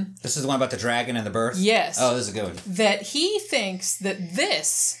claim... This is the one about the dragon and the birth? Yes. Oh, this is a good one. That he thinks that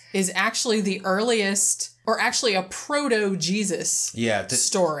this is actually the earliest, or actually a proto-Jesus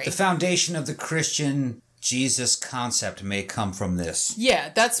story. The foundation of the Christian Jesus concept may come from this.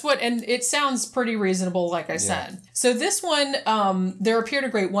 Yeah, that's what, and it sounds pretty reasonable, like I said. So this one, there appeared a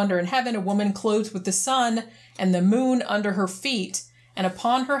great wonder in heaven, a woman clothed with the sun and the moon under her feet, and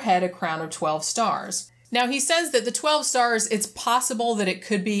upon her head a crown of 12 stars. Now he says that the 12 stars, it's possible that it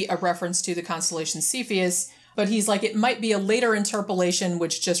could be a reference to the constellation Cepheus, but he's like, it might be a later interpolation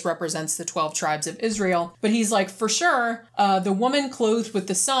which just represents the 12 tribes of Israel. But he's like, for sure, the woman clothed with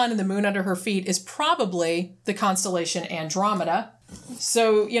the sun and the moon under her feet is probably the constellation Andromeda.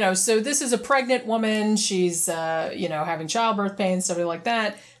 So, so this is a pregnant woman. She's, having childbirth pains, something like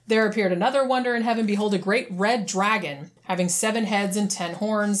that. There appeared another wonder in heaven. Behold, a great red dragon, having 7 heads and 10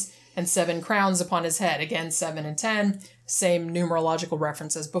 horns, and 7 crowns upon his head. Again, 7 and 10. Same numerological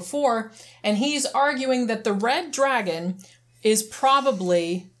reference as before. And he's arguing that the red dragon is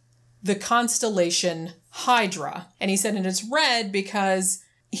probably the constellation Hydra. And he said, and it's red because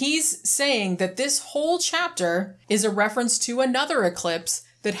he's saying that this whole chapter is a reference to another eclipse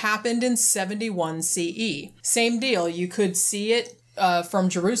that happened in 71 CE. Same deal. You could see it from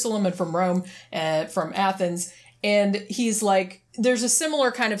Jerusalem and from Rome, from Athens. And he's like, there's a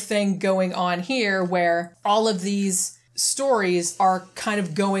similar kind of thing going on here where all of these stories are kind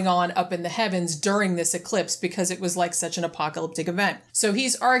of going on up in the heavens during this eclipse because it was like such an apocalyptic event. So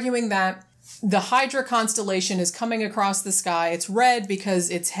he's arguing that the Hydra constellation is coming across the sky. It's red because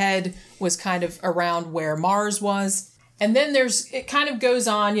its head was kind of around where Mars was. And then it kind of goes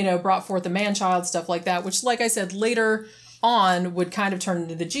on, brought forth a man-child, stuff like that, which, like I said, later on would kind of turn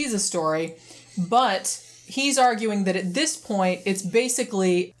into the Jesus story. But he's arguing that at this point, it's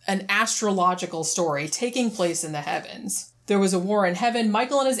basically an astrological story taking place in the heavens. There was a war in heaven.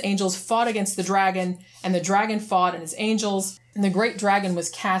 Michael and his angels fought against the dragon, and the dragon fought and his angels, and the great dragon was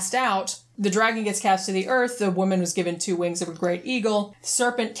cast out. The dragon gets cast to the earth. The woman was given 2 wings of a great eagle. The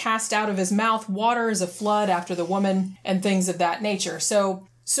serpent cast out of his mouth water as a flood after the woman, and things of that nature. So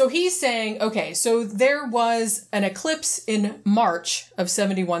he's saying, okay, so there was an eclipse in March of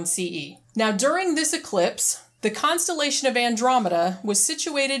 71 CE. Now, during this eclipse, the constellation of Andromeda was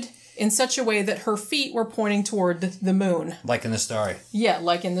situated in such a way that her feet were pointing toward the moon. Like in the story. Yeah,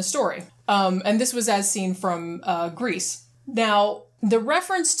 like in the story. And this was as seen from Greece. Now, the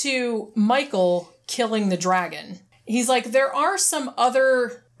reference to Michael killing the dragon, he's like, there are some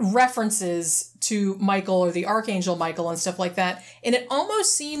other references to Michael or the Archangel Michael and stuff like that, and it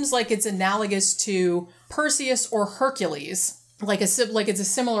almost seems like it's analogous to Perseus or Hercules. Like it's a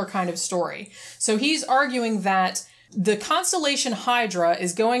similar kind of story. So he's arguing that the constellation Hydra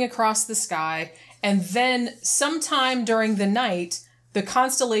is going across the sky, and then sometime during the night, the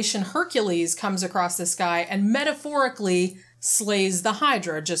constellation Hercules comes across the sky and metaphorically slays the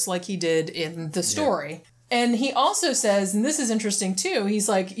Hydra, just like he did in the story. Yeah. And he also says, and this is interesting too, he's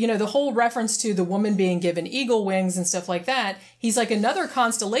like, the whole reference to the woman being given eagle wings and stuff like that, he's like, another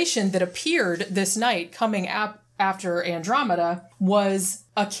constellation that appeared this night coming up after Andromeda was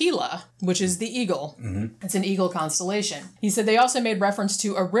Aquila, which is the eagle. Mm-hmm. It's an eagle constellation. He said they also made reference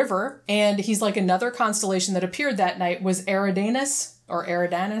to a river, and he's like, another constellation that appeared that night was Eridanus,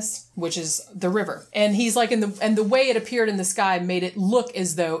 which is the river. And he's like, and the way it appeared in the sky made it look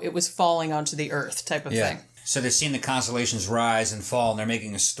as though it was falling onto the earth type of thing. So they've seen the constellations rise and fall, and they're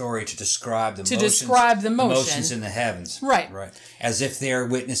making a story to describe the motions in the heavens. Right. As if they're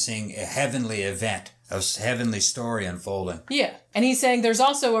witnessing a heavenly event, a heavenly story unfolding. Yeah. And he's saying there's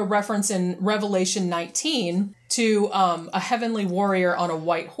also a reference in Revelation 19 to a heavenly warrior on a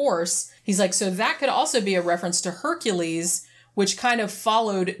white horse. He's like, so that could also be a reference to Hercules, which kind of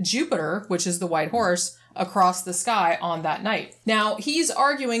followed Jupiter, which is the white horse, across the sky on that night. Now, he's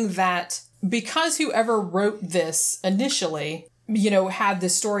arguing that because whoever wrote this initially, had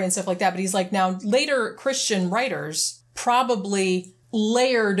this story and stuff like that, but he's like, now later Christian writers probably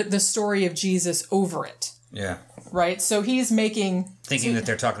layered the story of Jesus over it. Yeah. Right? So he's thinking that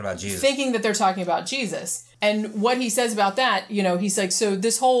they're talking about Jesus. Thinking that they're talking about Jesus. And what he says about that, he's like, so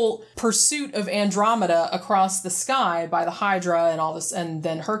this whole pursuit of Andromeda across the sky by the Hydra and all this, and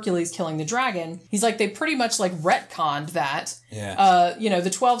then Hercules killing the dragon, he's like, they pretty much like retconned that. Yeah. The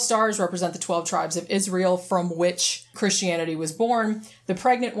 12 stars represent the 12 tribes of Israel from which Christianity was born. The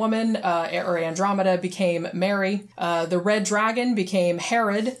pregnant woman, or Andromeda, became Mary. The red dragon became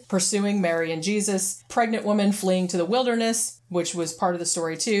Herod, pursuing Mary and Jesus. Pregnant woman fleeing to the wilderness, which was part of the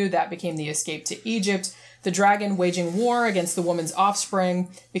story too. That became the escape to Egypt. The dragon waging war against the woman's offspring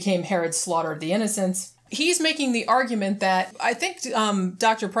became Herod's slaughter of the innocents. He's making the argument that, I think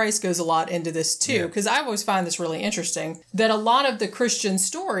Dr. Price goes a lot into this too, because I always find this really interesting, that a lot of the Christian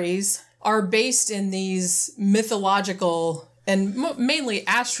stories are based in these mythological and mainly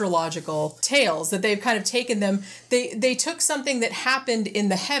astrological tales, that they've kind of taken them. They took something that happened in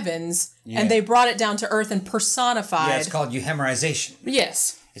the heavens and they brought it down to earth and personified. Yeah, it's called euhemerization.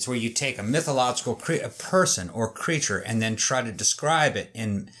 Yes. It's where you take a mythological person or creature and then try to describe it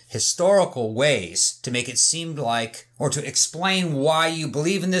in historical ways to make it seem like, or to explain why you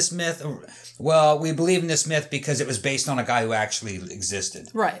believe in this myth. Well, we believe in this myth because it was based on a guy who actually existed.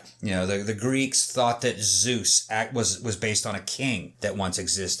 Right. The Greeks thought that Zeus was based on a king that once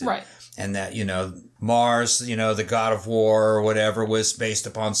existed. Right. And that, Mars, the god of war or whatever, was based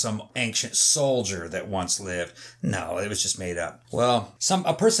upon some ancient soldier that once lived. No, it was just made up. Well,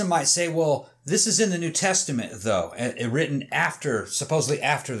 a person might say, well, this is in the New Testament, though, written supposedly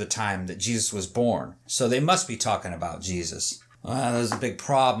after the time that Jesus was born. So they must be talking about Jesus. Well, there's a big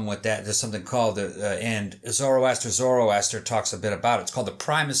problem with that. There's something called, and Zoroaster talks a bit about it. It's called the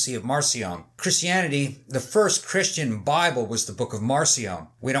primacy of Marcion. Christianity, the first Christian Bible was the book of Marcion.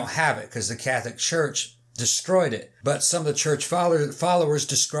 We don't have it because the Catholic Church destroyed it. But some of the church followers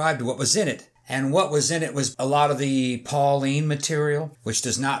described what was in it. And what was in it was a lot of the Pauline material, which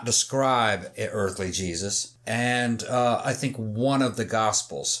does not describe an earthly Jesus. And I think one of the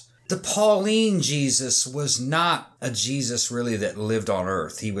Gospels. The Pauline Jesus was not a Jesus really that lived on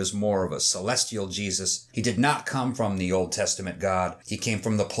earth. He was more of a celestial Jesus. He did not come from the Old Testament God. He came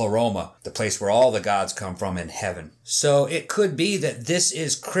from the Pleroma, the place where all the gods come from in heaven. So it could be that this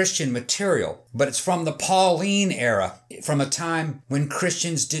is Christian material, but it's from the Pauline era, from a time when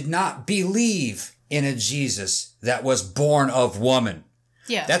Christians did not believe in a Jesus that was born of woman.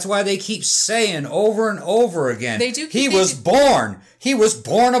 Yeah. That's why they keep saying over and over again, he was born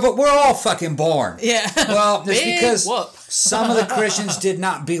of it. We're all fucking born. Yeah. Well, it's because some of the Christians did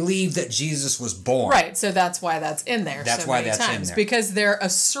not believe that Jesus was born. Right. So that's why that's in there. That's why that's in there. Because they're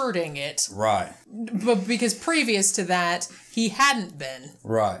asserting it. Right. But because previous to that, he hadn't been.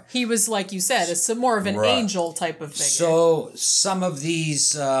 Right. He was, like you said, more of an angel type of figure. So some of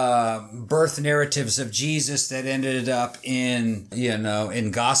these birth narratives of Jesus that ended up in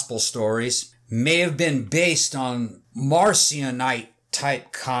gospel stories may have been based on Marcionite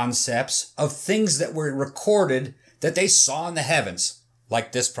type concepts of things that were recorded that they saw in the heavens,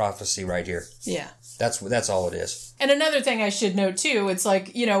 like this prophecy right here. Yeah. That's all it is. And another thing I should note too, it's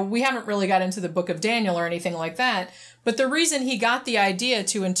like, we haven't really got into the book of Daniel or anything like that, but the reason he got the idea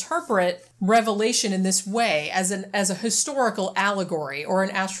to interpret Revelation in this way as a historical allegory or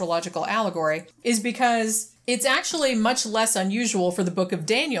an astrological allegory is because it's actually much less unusual for the book of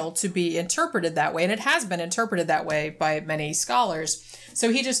Daniel to be interpreted that way, and it has been interpreted that way by many scholars. So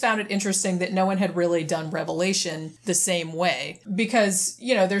he just found it interesting that no one had really done Revelation the same way. Because,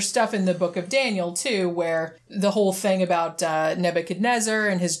 there's stuff in the book of Daniel, too, where the whole thing about Nebuchadnezzar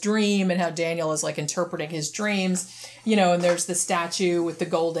and his dream and how Daniel is, interpreting his dreams, and there's the statue with the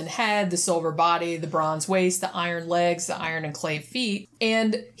golden head, the silver body, the bronze waist, the iron legs, the iron and clay feet.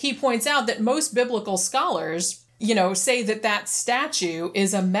 And he points out that most biblical scholars say that statue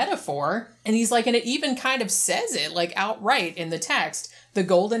is a metaphor. And he's like, and it even kind of says it outright in the text. The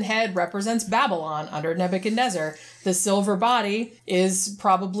golden head represents Babylon under Nebuchadnezzar. The silver body is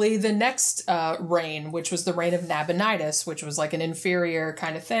probably the next reign, which was the reign of Nabonidus, which was an inferior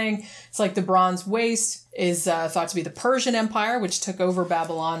kind of thing. It's like the bronze waist is thought to be the Persian Empire, which took over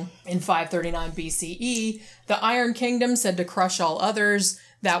Babylon in 539 BCE. The Iron Kingdom said to crush all others.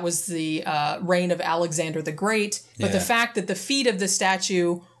 That was the reign of Alexander the Great. But the fact that the feet of the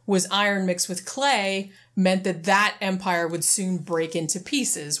statue was iron mixed with clay meant that empire would soon break into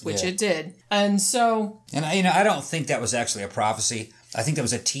pieces, which it did. And so... And, I don't think that was actually a prophecy. I think that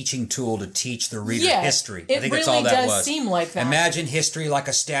was a teaching tool to teach the reader history. I think really that's all that was. does seem like that. Imagine history like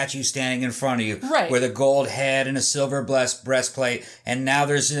a statue standing in front of you, right, with a gold head and a silver breastplate, and now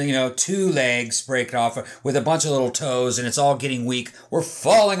there's 2 legs breaking off with a bunch of little toes, and it's all getting weak. We're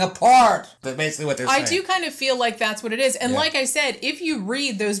falling apart. That's basically what they're saying. I do kind of feel like that's what it is. And like I said, if you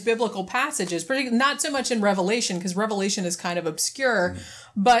read those biblical passages, not so much in Revelation, because Revelation is kind of obscure,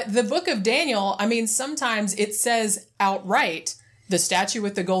 but the book of Daniel, I mean, sometimes it says outright, the statue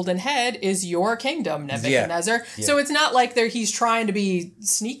with the golden head is your kingdom, Nebuchadnezzar. Yeah. So it's not like he's trying to be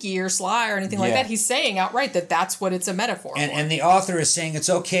sneaky or sly or anything like that. He's saying outright that that's what it's a metaphor for. And the author is saying it's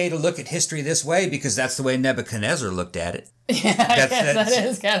okay to look at history this way because that's the way Nebuchadnezzar looked at it. Yeah, that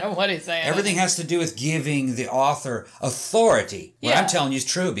is kind of what he's saying. Everything has to do with giving the author authority. What I'm telling you is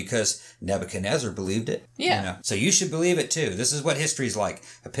true because Nebuchadnezzar believed it. Yeah. So you should believe it too. This is what history's like.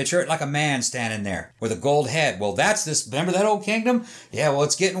 Picture it like a man standing there with a gold head. Well, that's this. Remember that old kingdom? Yeah, well,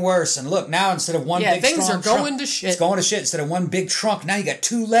 it's getting worse. And look, now instead of one big things strong are going trunk, to shit. It's going to shit. Instead of one big trunk, now you got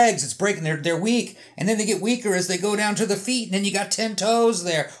 2 legs. It's breaking. They're weak. And then they get weaker as they go down to the feet. And then you got 10 toes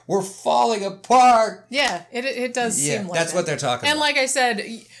there. We're falling apart. Yeah, it does seem like that's that. what they're talking about. And like I said,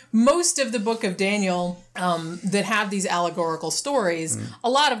 most of the book of Daniel that have these allegorical stories, a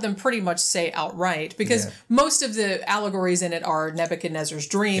lot of them pretty much say outright, because most of the allegories in it are Nebuchadnezzar's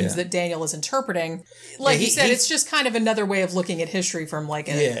dreams that Daniel is interpreting. Like you said, it's just kind of another way of looking at history from like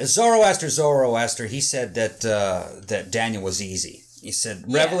a... Zoroaster, he said that Daniel was easy. He said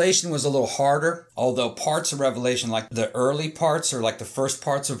Revelation was a little harder, although parts of Revelation, like the early parts or like the first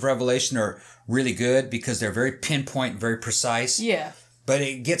parts of Revelation, are really good because they're very pinpoint, very precise. Yeah. But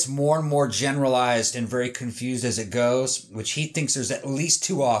it gets more and more generalized and very confused as it goes, which he thinks there's at least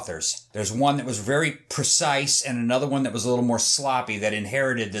 2 authors. There's one that was very precise and another one that was a little more sloppy that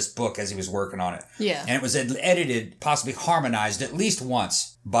inherited this book as he was working on it. Yeah. And it was edited, possibly harmonized at least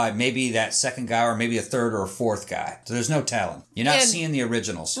once by maybe that second guy or maybe a third or a fourth guy. So there's no telling. You're not seeing the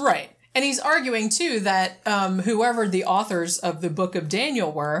originals. Right. And he's arguing, too, that whoever the authors of the book of Daniel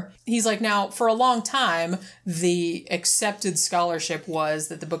were, he's like, now, for a long time, the accepted scholarship was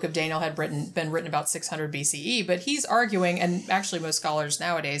that the book of Daniel had been written about 600 BCE. But he's arguing, and actually most scholars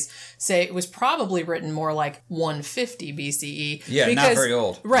nowadays say it was probably written more like 150 BCE. Yeah, because, not very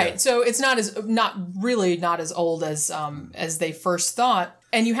old. Right. Yeah. So it's not as old as they first thought.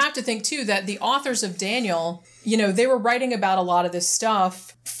 And you have to think, too, that the authors of Daniel, they were writing about a lot of this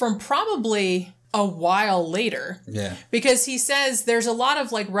stuff from probably a while later. Yeah. Because he says there's a lot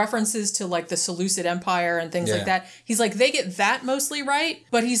of like references to like the Seleucid Empire and things like that. He's like, they get that mostly right.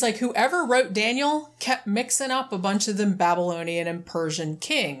 But he's like, whoever wrote Daniel kept mixing up a bunch of them Babylonian and Persian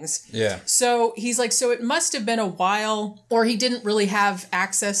kings. Yeah. So he's like, so it must have been a while, or he didn't really have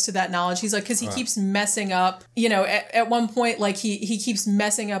access to that knowledge. He's like, because he keeps messing up, at one point, like he keeps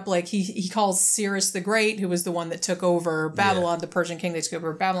messing up, like he calls Cyrus the Great, who was the one that took over Babylon, the Persian king that took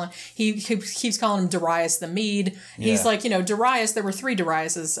over Babylon. He keeps calling him Darius the Mede. He's like, Darius, there were 3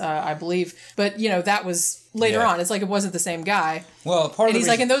 Dariuses, I believe, but that was later on. It's like it wasn't the same guy. Well, he's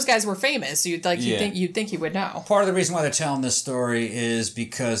like, and those guys were famous. So you'd think he would know. Part of the reason why they're telling this story is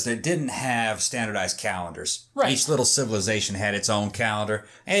because they didn't have standardized calendars. Right. Each little civilization had its own calendar,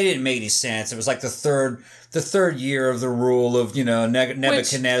 and it didn't make any sense. It was like the third year of the rule of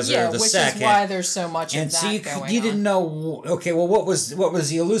Nebuchadnezzar the second. Which is why there's so much of that going on. You didn't know. Okay, well, what was the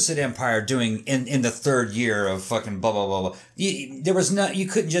Seleucid Empire doing in the third year of fucking blah blah blah blah? You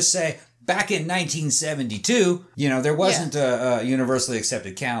couldn't just say. Back in 1972, there wasn't a universally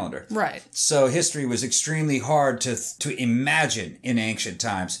accepted calendar. Right. So history was extremely hard to imagine in ancient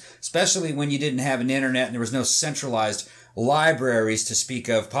times, especially when you didn't have an internet and there was no centralized libraries to speak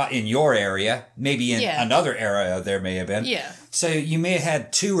of in your area. Maybe in another era there may have been. Yeah. So you may have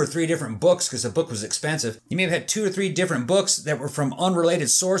had 2 or 3 different books because the book was expensive. You may have had 2 or 3 different books that were from unrelated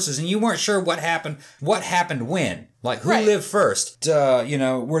sources, and you weren't sure what happened when. Like who lived first? Are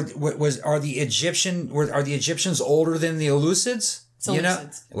the Egyptians older than the Seleucids?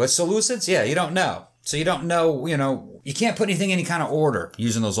 Seleucids. What's Seleucids? Yeah, you don't know. So you don't know. You can't put anything in any kind of order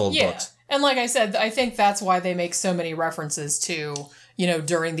using those old books. And like I said, I think that's why they make so many references to,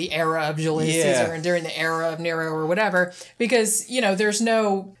 during the era of Julius Caesar and during the era of Nero or whatever, because, there's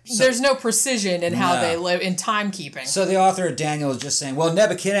no precision in how they live in timekeeping. So the author of Daniel is just saying, well,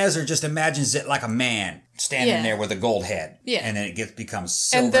 Nebuchadnezzar just imagines it like a man standing there with a gold head. Yeah. And then it becomes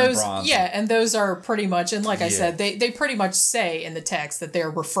silver and bronze. Yeah, and those are pretty much, and like I said, they pretty much say in the text that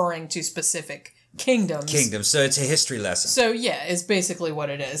they're referring to specific kingdoms. So it's a history lesson. So it's basically what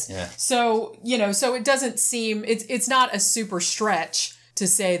it is. Yeah. So, so it doesn't seem, it's not a super stretch to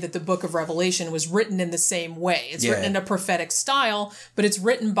say that the Book of Revelation was written in the same way. It's written in a prophetic style, but it's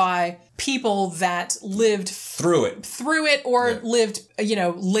written by people that lived through it or lived,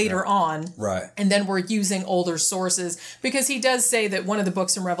 later on. Right. And then we're using older sources, because he does say that one of the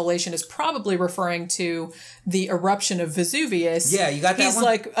books in Revelation is probably referring to the eruption of Vesuvius. Yeah, you got that He's one?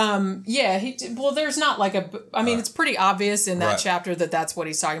 like, there's not like it's pretty obvious in that chapter that that's what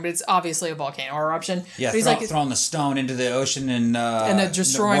he's talking about. It's obviously a volcano eruption. Yeah, but throwing the stone into the ocean and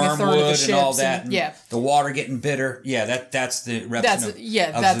destroying a third of the ships and all that. And the water getting bitter. Yeah, that's the eruption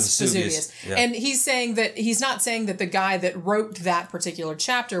of Vesuvius. Yeah. And he's saying that he's not saying that the guy that wrote that particular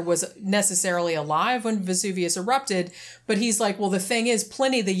chapter was necessarily alive when Vesuvius erupted, but he's like, well, the thing is,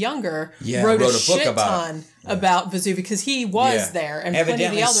 Pliny the Younger wrote a shit ton about Vesuvius, because he was there, and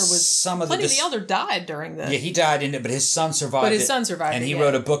evidently Pliny the Elder died during this. Yeah, he died in it, but his son survived. And he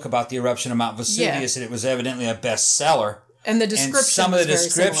wrote a book about the eruption of Mount Vesuvius, and it was evidently a bestseller. And the descriptions, some of the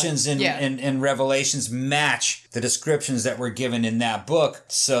descriptions in Revelations match the descriptions that were given in that book.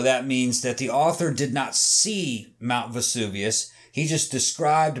 So that means that the author did not see Mount Vesuvius. He just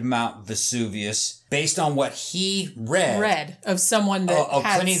described Mount Vesuvius based on what he read of someone that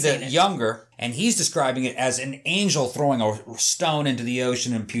had Pliny seen the it. Younger, and he's describing it as an angel throwing a stone into the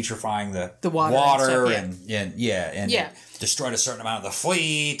ocean and putrefying the water and it destroyed a certain amount of the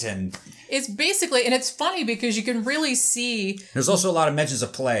fleet. And it's basically, and it's funny because you can really see. There's also a lot of mentions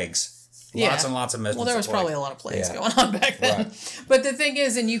of plagues. Lots and lots of mentions. Well, there was probably a lot of plagues going on back then. Right. But the thing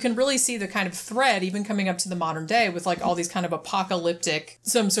is, and you can really see the kind of thread even coming up to the modern day with like all these kind of apocalyptic,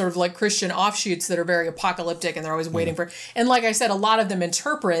 some sort of like Christian offshoots that are very apocalyptic, and they're always waiting for. And like I said, a lot of them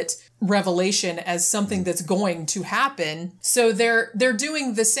interpret Revelation as something that's going to happen. So they're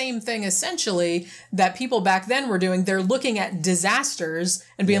doing the same thing essentially that people back then were doing. They're looking at disasters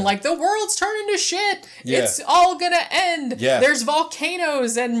and being like, the world's turning to shit. It's all gonna end. There's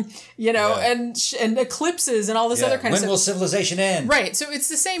volcanoes and and eclipses and all this other kind of stuff. When will civilization end? Right. So it's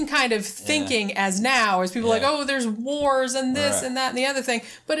the same kind of thinking as now, as people are like, oh, there's wars and this and that and the other thing.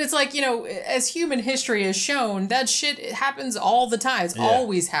 But it's like, as human history has shown, that shit happens all the time. It's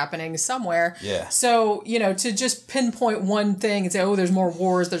always happening somewhere. Yeah. So, to just pinpoint one thing and say, oh, there's more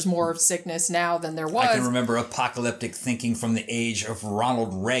wars, there's more sickness now than there was. I can remember apocalyptic thinking from the age of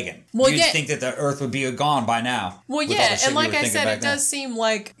Ronald Reagan. Well, You'd think that the earth would be gone by now. Well, and like I said, it does seem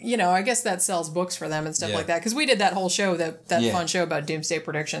like, I guess that sells books for them and stuff like that. Because we did that whole show, that fun show about doomsday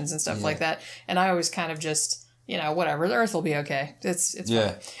predictions and stuff like that. And I always kind of just... whatever. The Earth will be okay. It's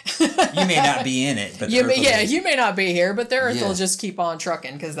fine. You may not be in it, but you may not be here, but the Earth will just keep on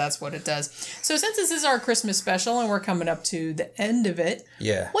trucking, because that's what it does. So since this is our Christmas special and we're coming up to the end of it,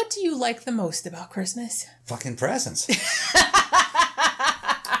 what do you like the most about Christmas? Fucking presents.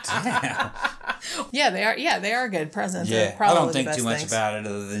 Damn. Yeah, they are. Yeah, they are good presents. Yeah, I don't think too much about it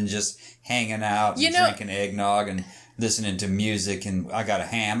other than just hanging out and drinking eggnog and listening to music. And I got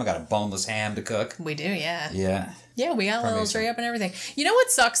I got a boneless ham to cook. We do, yeah. Yeah. Yeah, we got a little tree up and everything. You know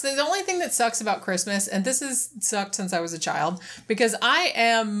what sucks? The only thing that sucks about Christmas, and this has sucked since I was a child, because I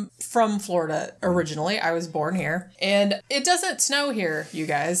am from Florida originally. I was born here. And it doesn't snow here, you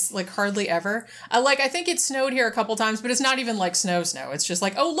guys. Like, hardly ever. I think it snowed here a couple times, but it's not even like snow. It's just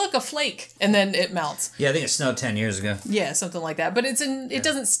like, oh, look, a flake. And then it melts. Yeah, I think it snowed 10 years ago. Yeah, something like that. But it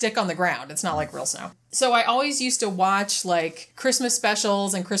doesn't stick on the ground. It's not like real snow. So I always used to watch like Christmas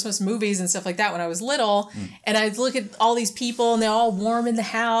specials and Christmas movies and stuff like that when I was little. And I'd look at all these people and they're all warm in the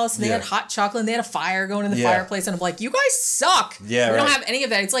house and they had hot chocolate and they had a fire going in the fireplace. And I'm like, you guys suck. Yeah, we don't have any of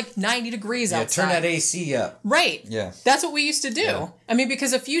that. It's like 90 degrees outside. Turn that AC up. Right. Yeah. That's what we used to do. Yeah. I mean,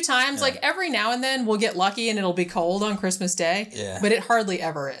 because a few times, like every now and then we'll get lucky and it'll be cold on Christmas Day. Yeah. But it hardly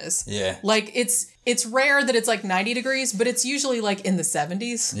ever is. Yeah. Like it's rare that it's like 90 degrees, but it's usually like in the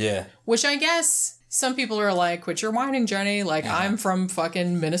 70s. Yeah. Which I guess... Some people are like, quit your whining, Jenny. Like, I'm from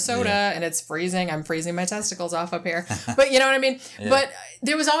fucking Minnesota and it's freezing. I'm freezing my testicles off up here. But you know what I mean? Yeah. But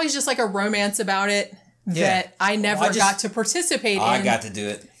there was always just like a romance about it that I never got to participate in. I got to do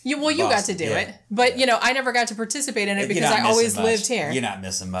it. You got to do it. But, I never got to participate in it because I always lived here. You're not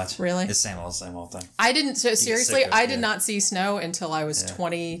missing much. Really? It's same old thing. I didn't, so seriously, I did not see snow until I was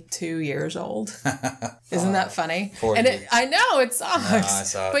 22 years old. Isn't that funny? And I know, it sucks. No, I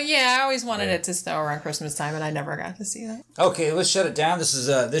saw it. But yeah, I always wanted it to snow around Christmas time and I never got to see that. Okay, let's shut it down.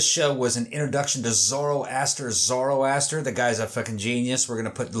 This show was an introduction to Zoroaster. The guy's a fucking genius. We're going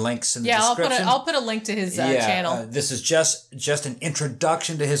to put links in the description. I'll put a link to his channel. This is just an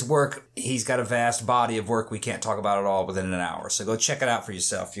introduction to his work. He's got a vast body of work. We can't talk about it all within an hour. So go check it out for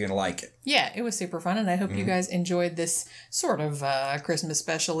yourself. You're going to like it. Yeah, it was super fun, and I hope you guys enjoyed this sort of Christmas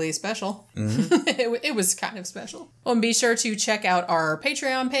special. It was kind of special. Well, and be sure to check out our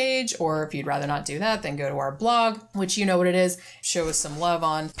Patreon page, or if you'd rather not do that, then go to our blog, which you know what it is. Show us some love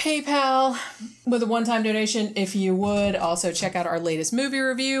on PayPal with a one-time donation if you would. Also, check out our latest movie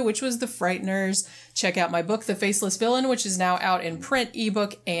review, which was The Frighteners. Check out my book, The Faceless Villain, which is now out in print,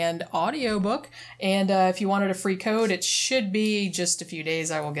 ebook, and audiobook. And if you wanted a free code, it should be just a few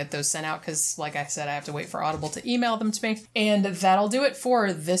days. I will get those sent out because, like I said, I have to wait for Audible to email them to me. And that'll do it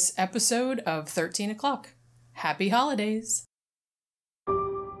for this episode of 13 O'Clock. Happy holidays!